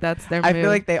feel like that's their I move. feel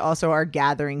like they also are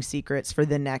gathering secrets for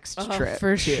the next trip.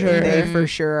 For too. sure. They for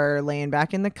sure are laying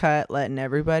back in the cut, letting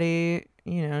everybody,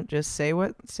 you know, just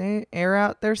air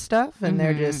out their stuff, and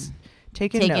they're just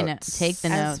taking notes. Take the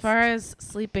notes. As far as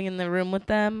sleeping in the room with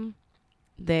them,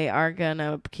 they are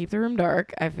gonna keep the room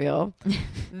dark. I feel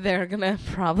they're gonna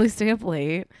probably stay up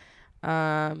late.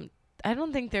 I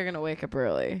don't think they're gonna wake up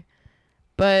early,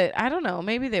 but I don't know.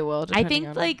 Maybe they will. I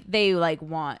think like they like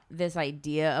want this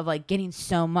idea of like getting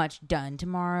so much done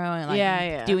tomorrow and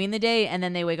like doing the day, and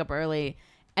then they wake up early,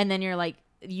 and then you're like,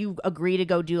 you agree to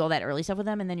go do all that early stuff with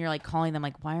them, and then you're like calling them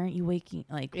like, why aren't you waking,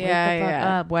 like wake the fuck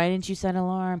up, why didn't you set an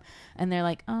alarm? And they're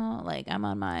like, oh, like I'm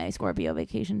on my Scorpio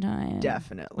vacation time.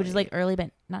 Definitely. Which is like early but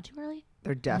not too early.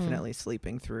 They're definitely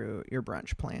sleeping through your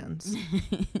brunch plans.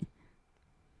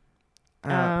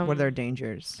 What are their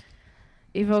dangers?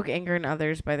 Evoke anger in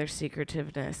others by their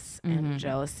secretiveness and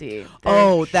jealousy.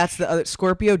 That's the other.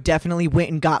 Scorpio definitely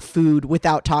went and got food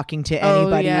without talking to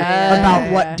anybody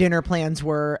about what dinner plans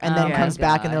were, and then comes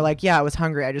back and they're like, yeah, I was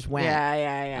hungry, I just went.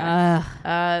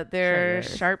 Their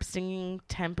sharp, stinging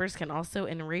tempers can also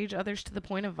enrage others to the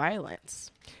point of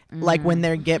violence. Like when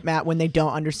they get mad, when they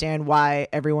don't understand why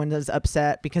everyone is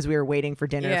upset because we were waiting for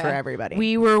dinner for everybody.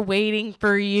 We were waiting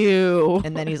for you.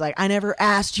 And then he's like, I never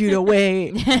asked you to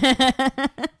wait.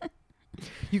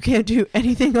 You can't do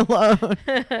anything alone.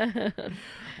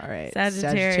 All right.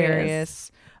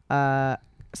 Sagittarius.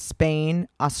 Spain,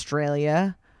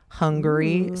 Australia,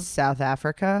 Hungary, South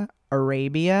Africa,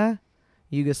 Arabia,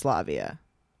 Yugoslavia.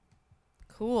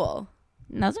 Cool.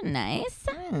 Those are nice.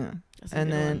 Yeah.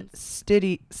 And then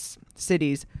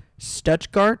cities,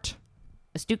 Stuttgart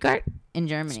in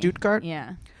Germany. Stuttgart?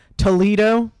 Yeah.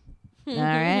 Toledo. All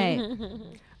right.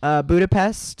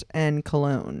 Budapest and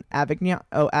Cologne.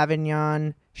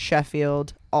 Avignon,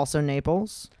 Sheffield, also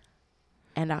Naples.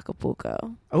 And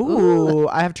Acapulco. Ooh,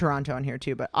 I have Toronto on here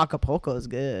too, but Acapulco is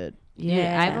good.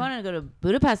 Yeah. I want to go to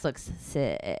Budapest. Looks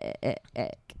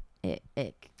sick.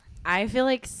 ick. I feel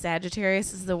like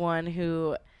Sagittarius is the one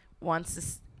who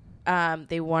wants to.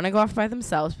 They want to go off by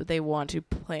themselves, but they want to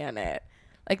plan it.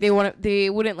 Like they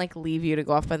wouldn't like leave you to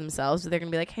go off by themselves, but they're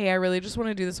gonna be like, hey, I really just want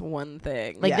to do this one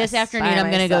thing. Like this afternoon,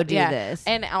 I'm gonna go do this,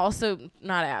 and also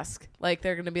not ask. Like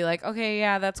they're gonna be like, okay,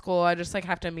 yeah, that's cool. I just like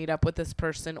have to meet up with this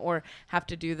person or have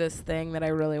to do this thing that I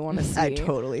really want to see. I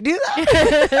totally do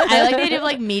that. I like the idea of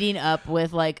like meeting up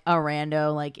with like a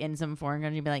rando like in some foreign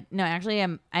country. Be like, no, actually,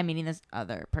 I'm meeting this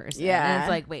other person. Yeah, and it's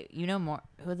like, wait, you know more.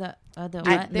 Who the what?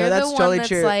 They're that's the one totally that's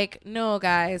true. like, no,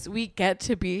 guys, we get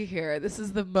to be here. This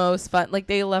is the most fun. Like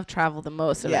they love travel the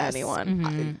most of anyone.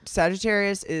 Mm-hmm.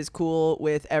 Sagittarius is cool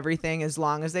with everything as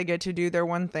long as they get to do their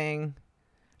one thing.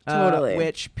 Totally.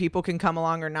 Which people can come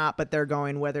along or not, but they're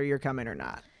going whether you're coming or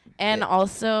not. And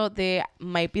also, they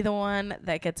might be the one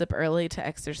that gets up early to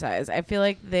exercise. I feel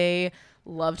like they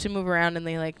love to move around and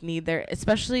they like need their,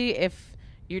 especially if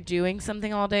you're doing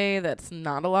something all day that's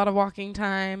not a lot of walking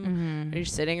time, or you're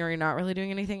sitting or you're not really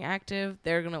doing anything active,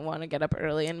 they're going to want to get up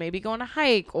early and maybe go on a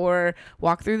hike or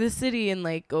walk through the city and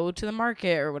like go to the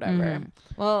market or whatever.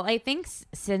 Well, I think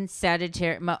since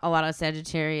Sagittarius, a lot of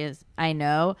Sagittarius I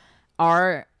know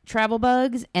are travel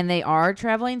bugs and they are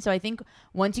traveling. So I think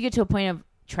once you get to a point of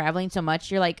traveling so much,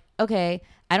 you're like, okay,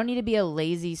 I don't need to be a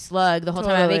lazy slug the whole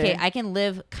time I vacate. I can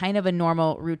live kind of a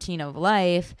normal routine of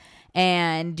life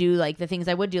and do like the things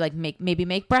I would do, like maybe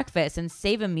make breakfast and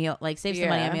save a meal, like save some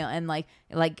money on a meal, and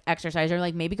like exercise, or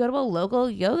like maybe go to a local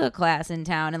yoga class in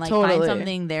town and like find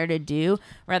something there to do,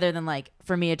 rather than like,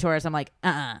 for me, a tourist, I'm like,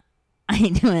 I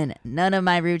ain't doing none of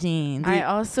my routines. I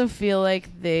also feel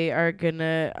like they are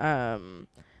gonna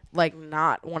like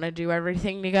not want to do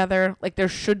everything together. Like there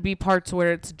should be parts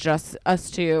where it's just us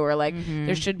two, or like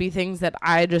there should be things that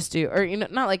I just do, or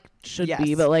not like should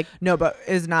be, but like no, but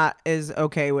is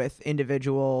okay with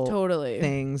individual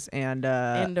things and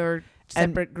or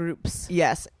separate groups.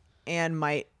 Yes, and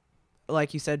might,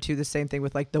 like you said too, the same thing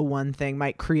with like the one thing,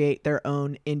 might create their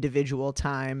own individual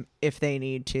time if they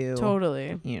need to.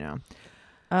 Totally. You know.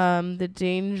 The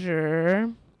danger.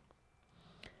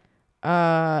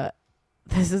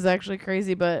 This is actually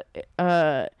crazy, but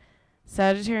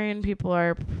Sagittarian people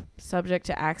are subject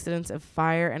to accidents of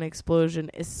fire and explosion,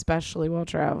 especially while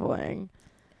traveling.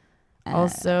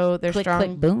 Also, their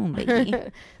click, boom,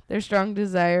 baby. Their strong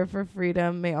desire for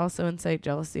freedom may also incite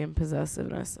jealousy and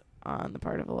possessiveness on the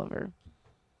part of a lover.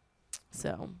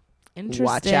 So, interesting.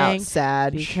 Watch out,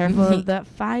 Sag. Be careful of that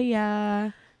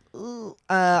fire. Be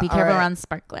careful around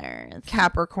sparklers.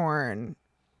 Capricorn.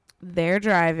 They're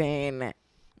driving.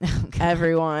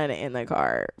 Everyone in the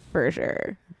car for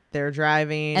sure. They're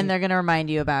driving, and they're gonna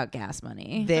remind you about gas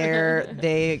money.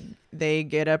 They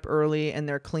get up early and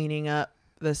they're cleaning up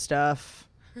the stuff.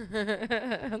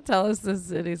 Tell us the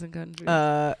cities and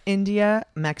countries. India,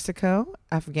 Mexico,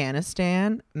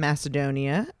 Afghanistan,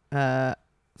 Macedonia,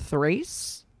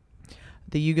 Thrace,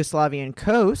 the Yugoslavian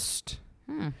coast,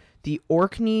 the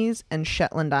Orkneys and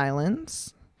Shetland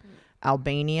Islands,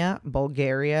 Albania,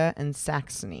 Bulgaria, and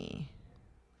Saxony.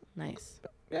 Nice.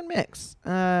 Good mix.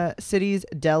 Cities: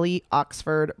 Delhi,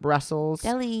 Oxford, Brussels.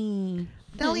 Delhi.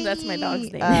 That's my dog's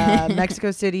name.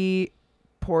 Mexico City,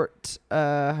 Port.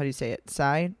 How do you say it?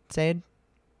 Said.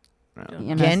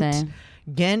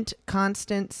 Ghent,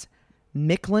 Constance,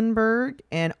 Mecklenburg,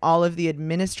 and all of the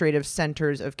administrative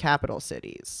centers of capital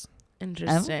cities.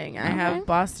 Interesting. I have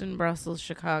Boston, Brussels,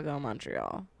 Chicago,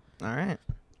 Montreal. All right.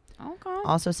 Okay.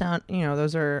 Also sound.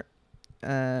 Those are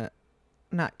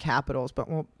not capitals, but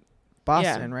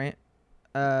Boston, right?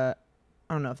 I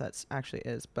don't know if that's actually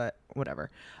is, but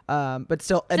whatever. But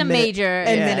still, it's a major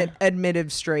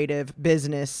administrative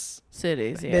business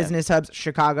cities, business hubs.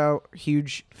 Chicago,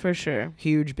 huge for sure,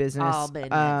 huge business. All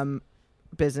business.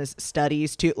 Business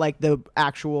studies too, like the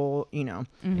actual,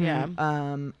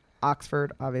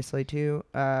 Oxford, obviously too.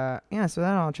 So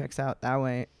that all checks out that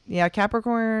way. Yeah,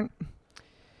 Capricorn.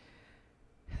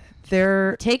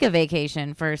 They're take a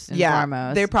vacation first and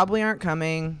foremost. They probably aren't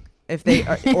coming if they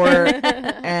are,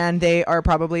 and they are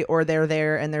probably, or they're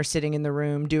there and they're sitting in the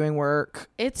room doing work.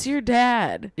 It's your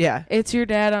dad. Yeah, it's your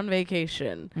dad on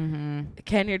vacation.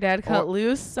 Can your dad cut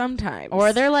loose sometimes?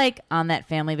 Or they're like on that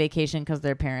family vacation because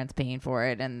their parents paying for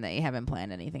it and they haven't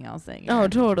planned anything else that year. Oh,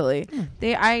 totally.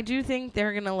 I do think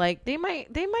they're gonna they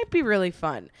might be really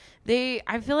fun.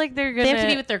 I feel like they have to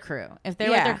be with their crew. If they're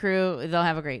with their crew, they'll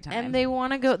have a great time. And they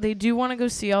do want to go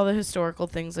see all the historical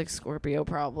things, like Scorpio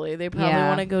probably. They probably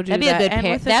want to go do that'd that. Be a good and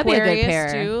pair. with That'd Aquarius be a good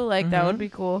pair too. Like that would be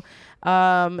cool.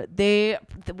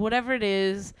 Whatever it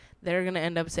is, they're going to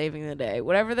end up saving the day.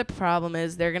 Whatever the problem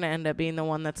is, they're going to end up being the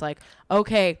one that's like,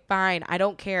 okay, fine, I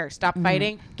don't care. Stop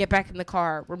fighting. Get back in the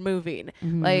car. We're moving.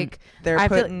 Like they're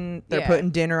putting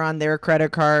dinner on their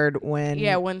credit card when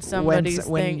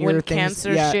when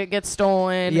cancer shit gets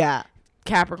stolen. Yeah.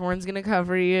 Capricorn's gonna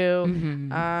cover you.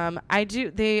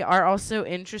 They are also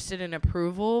interested in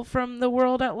approval from the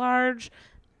world at large.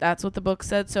 That's what the book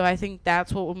said. So I think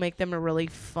that's what will make them a really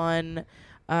fun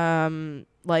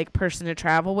like person to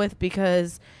travel with,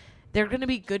 because they're going to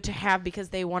be good to have because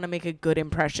they want to make a good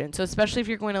impression. So especially if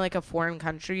you're going to like a foreign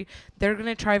country, they're going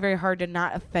to try very hard to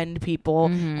not offend people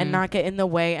and not get in the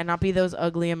way and not be those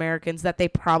ugly Americans that they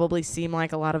probably seem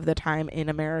like a lot of the time in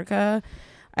America.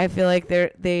 I feel like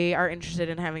they are interested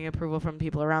in having approval from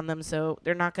people around them, so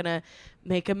they're not going to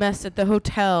make a mess at the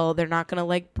hotel. They're not going to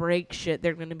like break shit.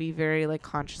 They're going to be very like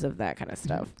conscious of that kind of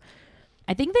stuff.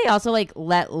 I think they also like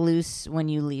let loose when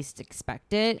you least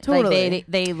expect it. Totally. Like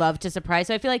they love to surprise.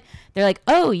 So I feel like they're like,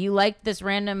 oh, you like this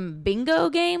random bingo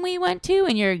game we went to,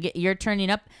 and you're turning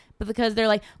up. But because they're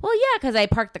like, well, yeah, because I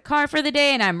parked the car for the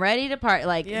day and I'm ready to park.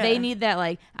 Like they need that.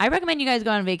 Like I recommend you guys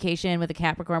go on vacation with a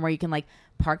Capricorn where you can like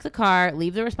park the car,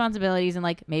 leave the responsibilities, and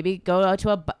like maybe go out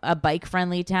to a bike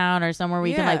friendly town or somewhere where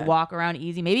you can like walk around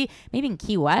easy. Maybe in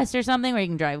Key West or something where you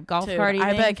can drive golf cart.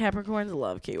 I bet Capricorns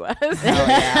love Key West. Oh,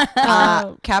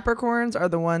 yeah. Capricorns are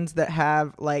the ones that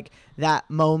have like that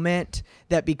moment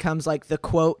that becomes like the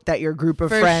quote that your group of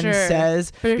friends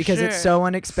says because it's so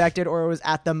unexpected, or it was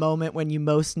at the moment when you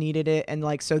most needed it, and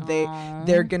like so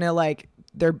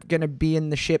they're gonna be in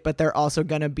the shit, but they're also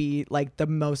gonna be like the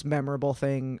most memorable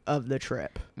thing of the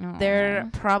trip. They're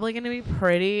probably gonna be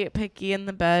pretty picky in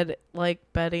the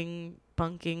bedding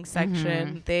bunking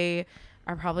section. They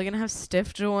are probably gonna have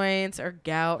stiff joints or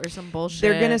gout or some bullshit.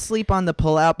 They're gonna sleep on the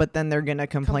pullout, but then they're gonna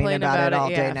complain about it all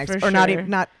day next, or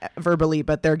not verbally,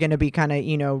 but they're gonna be kind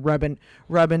of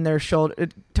rubbing their shoulder,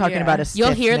 talking about a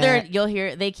stiff you'll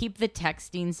hear they keep the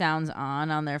texting sounds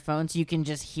on their phone, so you can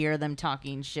just hear them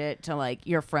talking shit to like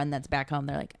your friend that's back home.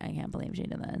 They're like, I can't believe she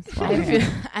did this.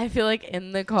 I feel like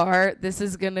in the car, this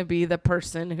is gonna be the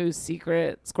person whose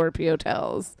secret Scorpio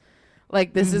tells.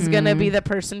 Like, this is going to be the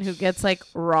person who gets, like,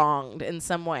 wronged in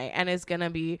some way and is going to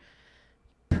be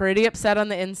pretty upset on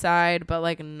the inside, but,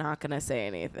 like, not going to say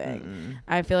anything.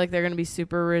 I feel like they're going to be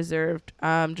super reserved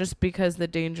just because the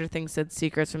Danger Things Said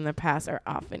secrets from the past are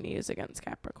often used against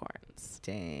Capricorns.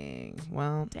 Dang.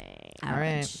 Well, all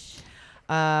Ouch.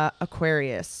 right.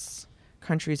 Aquarius.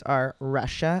 Countries are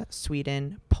Russia,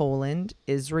 Sweden, Poland,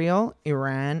 Israel,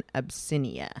 Iran,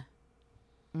 Abyssinia.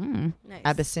 Nice.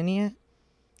 Abyssinia?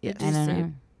 Yes. I don't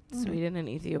know. Sweden and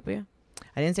Ethiopia.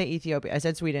 I didn't say Ethiopia. I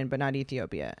said Sweden, but not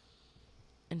Ethiopia.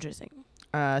 Interesting.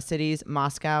 Cities: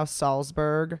 Moscow,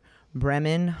 Salzburg,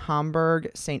 Bremen,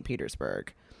 Hamburg, St.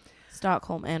 Petersburg,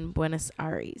 Stockholm, and Buenos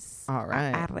Aires. All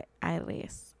right.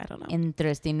 Aires. I don't know.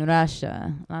 Interesting.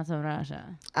 Russia. Lots of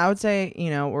Russia. I would say,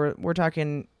 we're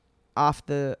talking off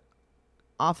the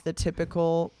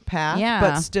typical path,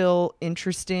 but still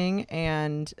interesting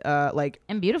and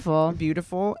and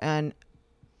beautiful and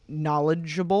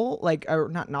knowledgeable, great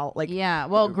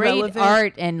relevant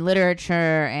art and literature,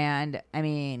 and I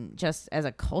mean, just as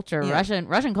a culture,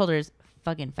 Russian culture is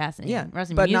fucking fascinating. Yeah,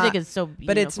 Russian music is so beautiful.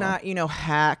 But it's not,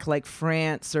 hack like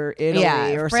France or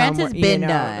Italy or France somewhere. Has been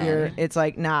done. It's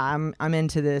like, nah, I'm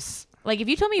into this. Like if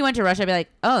you told me you went to Russia, I'd be like,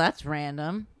 oh, that's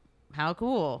random. How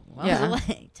cool. What was it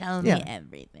like? Tell me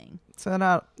everything. So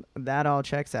that all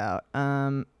checks out.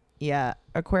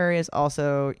 Aquarius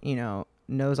also,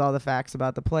 knows all the facts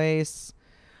about the place.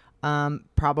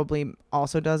 Probably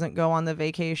also doesn't go on the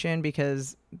vacation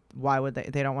because why would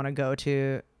they don't want to go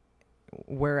to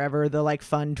wherever the like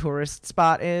fun tourist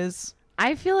spot is.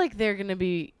 I feel like they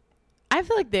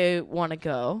want to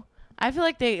go. I feel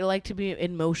like they like to be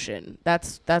in motion.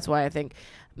 That's why I think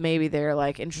maybe they're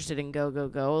like interested in go a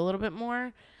little bit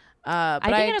more. I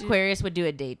think an Aquarius would do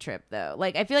a day trip though.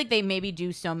 Like I feel like they maybe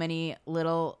do so many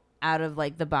little out of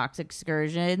like the box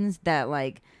excursions that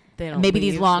like they don't maybe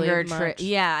these longer trips.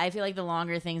 Yeah, I feel like the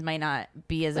longer things might not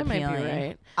be as appealing. Might be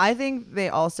right. I think they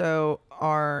also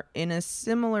are in a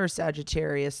similar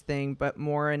Sagittarius thing, but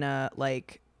more in a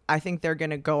like I think they're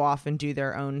gonna go off and do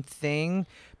their own thing,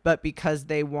 but because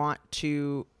they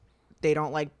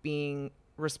don't like being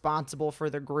responsible for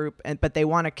the group, but they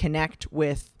want to connect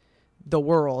with the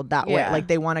world that way. Like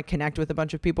they want to connect with a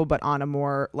bunch of people, but on a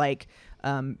more like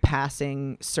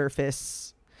passing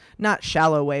surface, not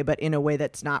shallow way, but in a way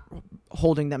that's not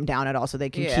holding them down at all, so they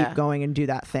can keep going and do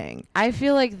that thing. I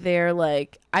feel like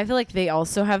they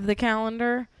also have the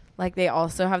calendar. like they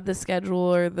also have the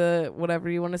schedule or the whatever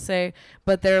you want to say,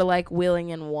 but they're like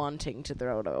willing and wanting to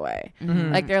throw it away.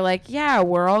 Like they're like, yeah,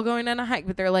 we're all going on a hike,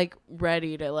 but they're like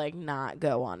ready to like not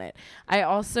go on it. I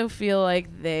also feel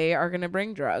like they are going to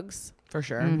bring drugs. For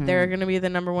sure. They're going to be the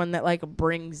number one that like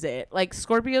brings it. Like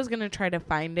Scorpio's going to try to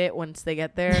find it once they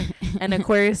get there. And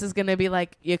Aquarius is going to be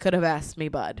like, you could have asked me,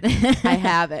 bud. I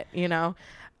have it, you know?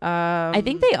 I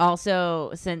think they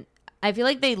also, I feel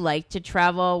like they like to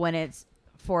travel when it's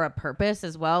for a purpose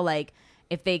as well. Like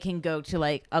if they can go to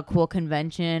like a cool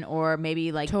convention, or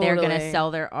maybe like they're going to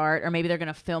sell their art, or maybe they're going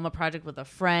to film a project with a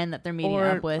friend that they're meeting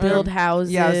up with. Build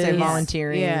houses. Yeah, I would say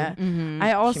volunteering. Yeah.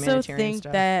 I also think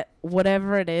that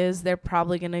whatever it is, they're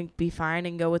probably going to be fine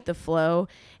and go with the flow.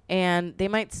 And they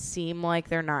might seem like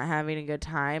they're not having a good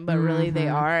time, but really they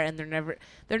are. And they're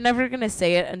never going to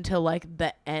say it until like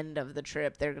the end of the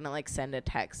trip. They're going to like send a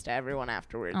text to everyone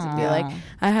afterwards and be like,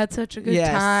 I had such a good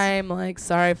time. Like,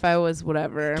 sorry if I was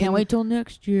whatever. Can't wait till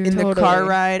next year. In the car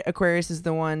ride, Aquarius is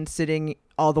the one sitting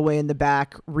all the way in the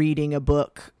back reading a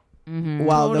book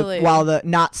while the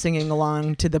not singing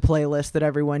along to the playlist that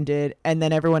everyone did. And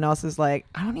then everyone else is like,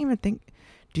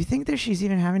 do you think that she's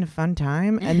even having a fun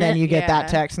time? And then you get that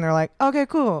text and they're like, okay,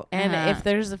 cool. And if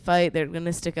there's a fight, they're going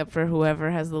to stick up for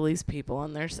whoever has the least people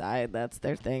on their side. That's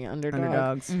their thing.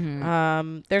 Underdogs.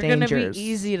 They're going to be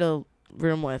easy to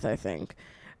room with, I think.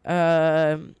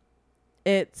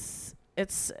 It's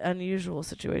unusual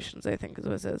situations, I think is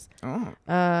what it says.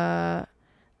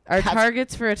 Are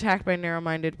targets for attack by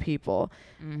narrow-minded people.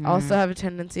 Also have a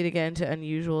tendency to get into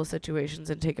unusual situations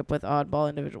and take up with oddball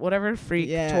individuals. Whatever freak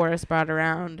Taurus brought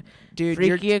around. Dude,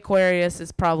 freaky Aquarius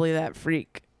is probably that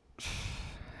freak.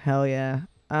 Hell yeah.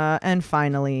 And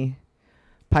finally,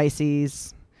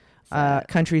 Pisces.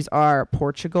 Countries are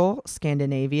Portugal,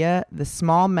 Scandinavia, the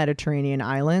small Mediterranean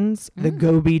islands, the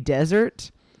Gobi Desert,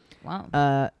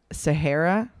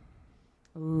 Sahara.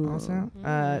 Also,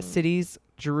 cities: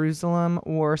 Jerusalem,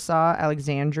 Warsaw,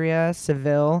 Alexandria,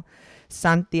 Seville,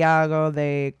 Santiago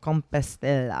de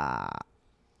Compostela,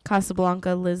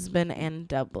 Casablanca, Lisbon, and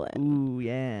Dublin. Ooh,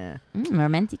 yeah.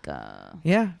 Romantica.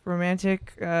 Yeah,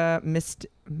 romantic,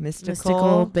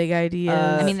 mystical, big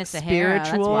ideas. I mean, the Sahara,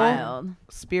 that's wild.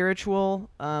 Spiritual,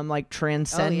 like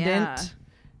transcendent,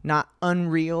 not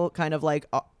unreal, kind of like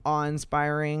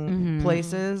awe-inspiring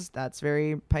places. That's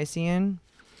very Piscean.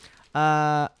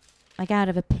 Like out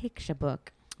of a picture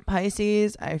book.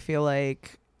 Pisces, I feel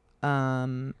like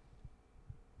I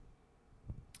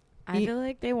feel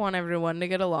like they want everyone to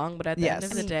get along, but at the end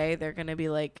of the day, they're going to be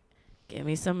like, give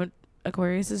me some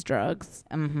Aquarius's drugs.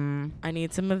 I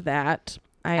need some of that.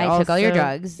 I took all your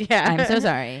drugs. Yeah. I'm so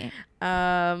sorry.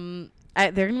 They're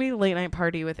going to be late night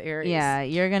party with Aries. Yeah,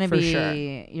 you're going to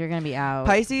be you're going to be out.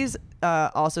 Pisces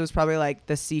also is probably like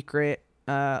the secret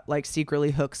like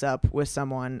secretly hooks up with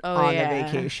someone on a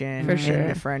vacation for sure. in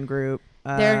the friend group.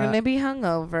 They're gonna be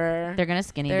hungover. They're gonna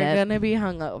skinny dip. They're gonna be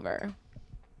hungover.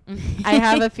 I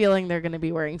have a feeling they're gonna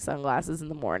be wearing sunglasses in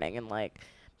the morning and like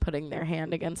putting their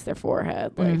hand against their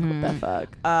forehead. Like what the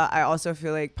fuck? I also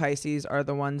feel like Pisces are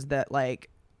the ones that like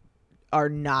are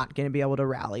not going to be able to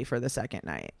rally for the second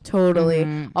night.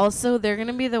 Totally. Also, they're going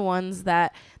to be the ones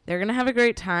that they're going to have a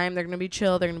great time. They're going to be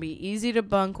chill. They're going to be easy to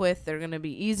bunk with. They're going to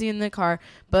be easy in the car.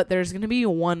 But there's going to be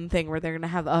one thing where they're going to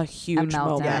have a huge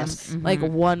moment. Yes. Like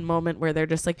one moment where they're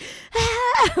just like,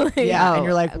 like and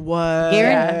you're like, what?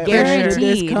 Guaranteed. Where did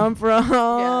this come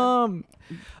from?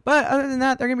 But other than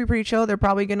that, they're going to be pretty chill. They're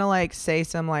probably going to like say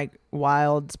some like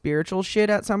wild spiritual shit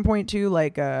at some point too.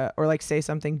 Like, or like say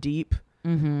something deep.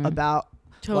 About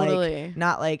like,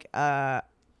 not like and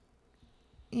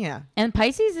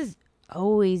Pisces is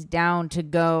always down to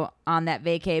go on that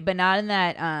vacay, but not in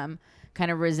that kind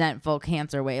of resentful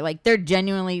Cancer way. Like they're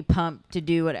genuinely pumped to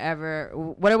do whatever.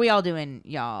 What are we all doing,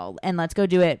 y'all? And let's go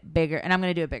do it bigger. And I'm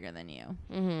gonna do it bigger than you,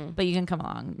 but you can come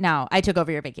along. Now I took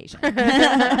over your vacation. Hell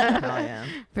yeah,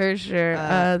 for sure.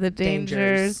 The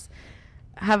dangers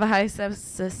have a high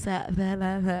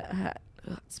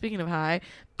speaking of high,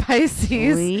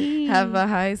 Pisces have a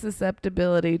high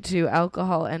susceptibility to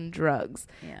alcohol and drugs.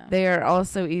 Yeah. They are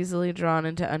also easily drawn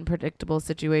into unpredictable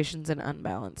situations and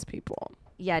unbalanced people.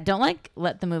 Yeah, don't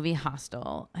let the movie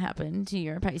Hostel happen to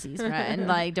your Pisces friend.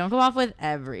 Like, don't go off with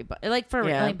everybody. Like,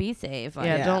 be safe.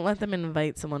 Like, don't let them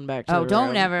invite someone back to the don't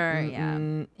room.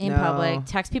 Never, in public.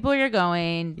 Text people where you're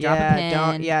going. Drop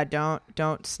a pin.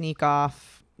 Don't sneak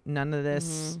off. None of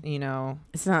this,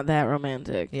 It's not that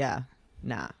romantic. Yeah.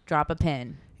 Nah. Drop a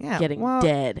pin. Yeah. Getting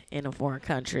dead in a foreign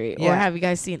country. Yeah. Or have you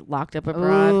guys seen Locked Up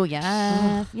Abroad? Oh,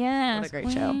 yeah. Yeah. What a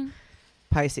great show.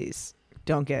 Pisces.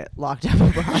 don't get locked up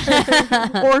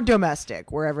abroad or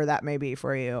domestic, wherever that may be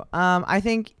for you. I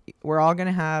think we're all going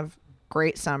to have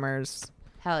great summers.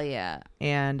 Hell yeah.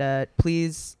 And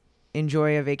please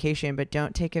enjoy a vacation, but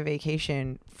don't take a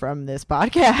vacation from this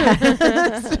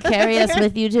podcast. Carry us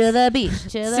with you to the beach,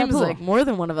 to the Seems pool. like more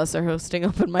than one of us are hosting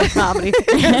open mic comedy.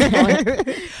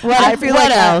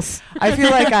 What else? I feel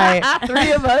like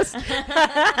Three of us.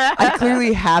 I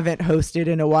clearly haven't hosted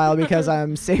in a while because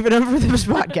I'm saving them for this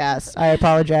podcast. I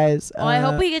apologize. Well, I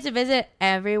hope we get to visit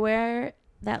everywhere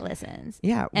that listens.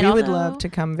 Yeah, And we would also- love to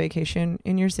come vacation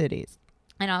in your cities.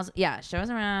 And also, yeah, show us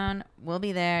around. We'll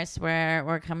be there. Swear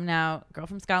we're coming out. Girl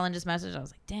from Scotland just messaged. I was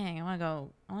like, dang, I want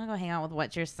to go hang out with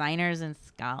What's Your Signers in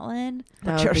Scotland.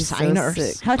 What's your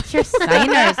signers? What's Your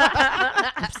Signers?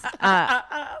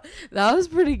 That was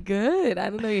pretty good. I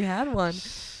didn't know you had one.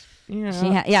 You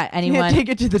know, Yeah, anyone. can't take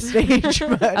it to the stage.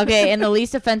 But Okay, in the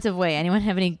least offensive way. Anyone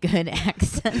have any good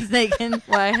accents they can?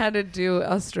 Well, I had to do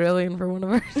Australian for one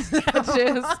of our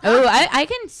sketches. Oh, I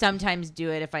can sometimes do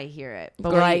it if I hear it. But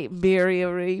Great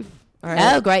Barrier Reef. All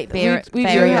Oh, Great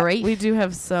Barrier Reef. We do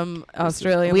have some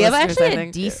Australian We have listeners, actually I a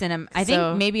think. decent. I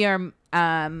So- think maybe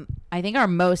our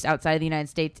most outside of the United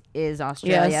States is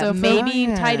Australia. Yeah, so maybe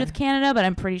feel- tied with Canada, but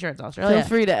I'm pretty sure it's Feel Australia.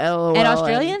 free to LOL. And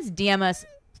Australians DM us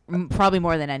probably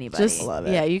more than anybody. Just Love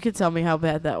it. yeah, you could tell me how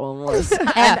bad that one was.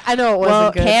 Yeah. I know it wasn't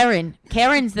well, good.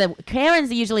 Karen's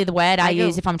usually the word I I go-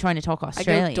 use if I'm trying to talk I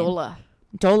Australian. go Dola.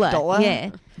 Dola. Dola?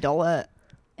 Yeah, Dola.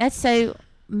 that's so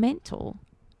mental.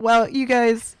 Well, you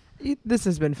guys, this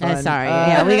has been fun. Sorry.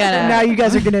 Yeah, we gotta- Now you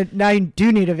guys are gonna. Now you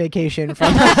do need a vacation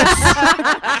from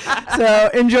us. So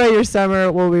enjoy your summer.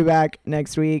 We'll be back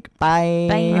next week. Bye.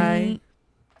 Bye. Bye.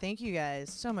 Thank you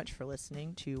guys so much for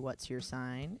listening to What's Your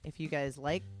Sign. If you guys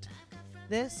liked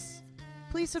this,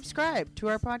 please subscribe to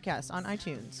our podcast on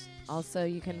iTunes. Also,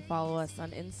 you can follow us on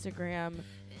Instagram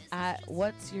at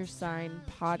What's Your Sign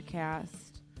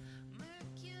Podcast.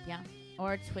 Yeah.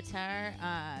 Or Twitter.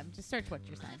 Just search What's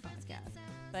Your Sign Podcast.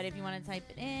 But if you want to type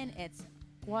it in, it's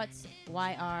What's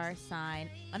YR Sign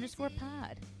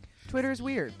 _pod. Twitter's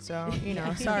weird, so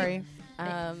sorry.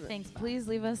 Thanks, Bob. Please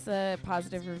leave us a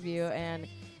positive review, and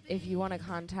if you want to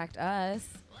contact us,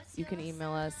 you can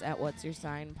email us at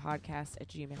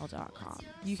what'syoursignpodcast@gmail.com.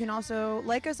 You can also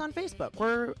like us on Facebook.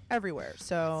 We're everywhere.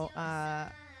 So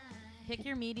Pick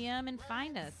your medium and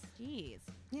find us. Jeez.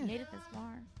 Yeah. Made it this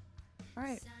far. all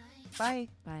right. Bye.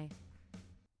 Bye.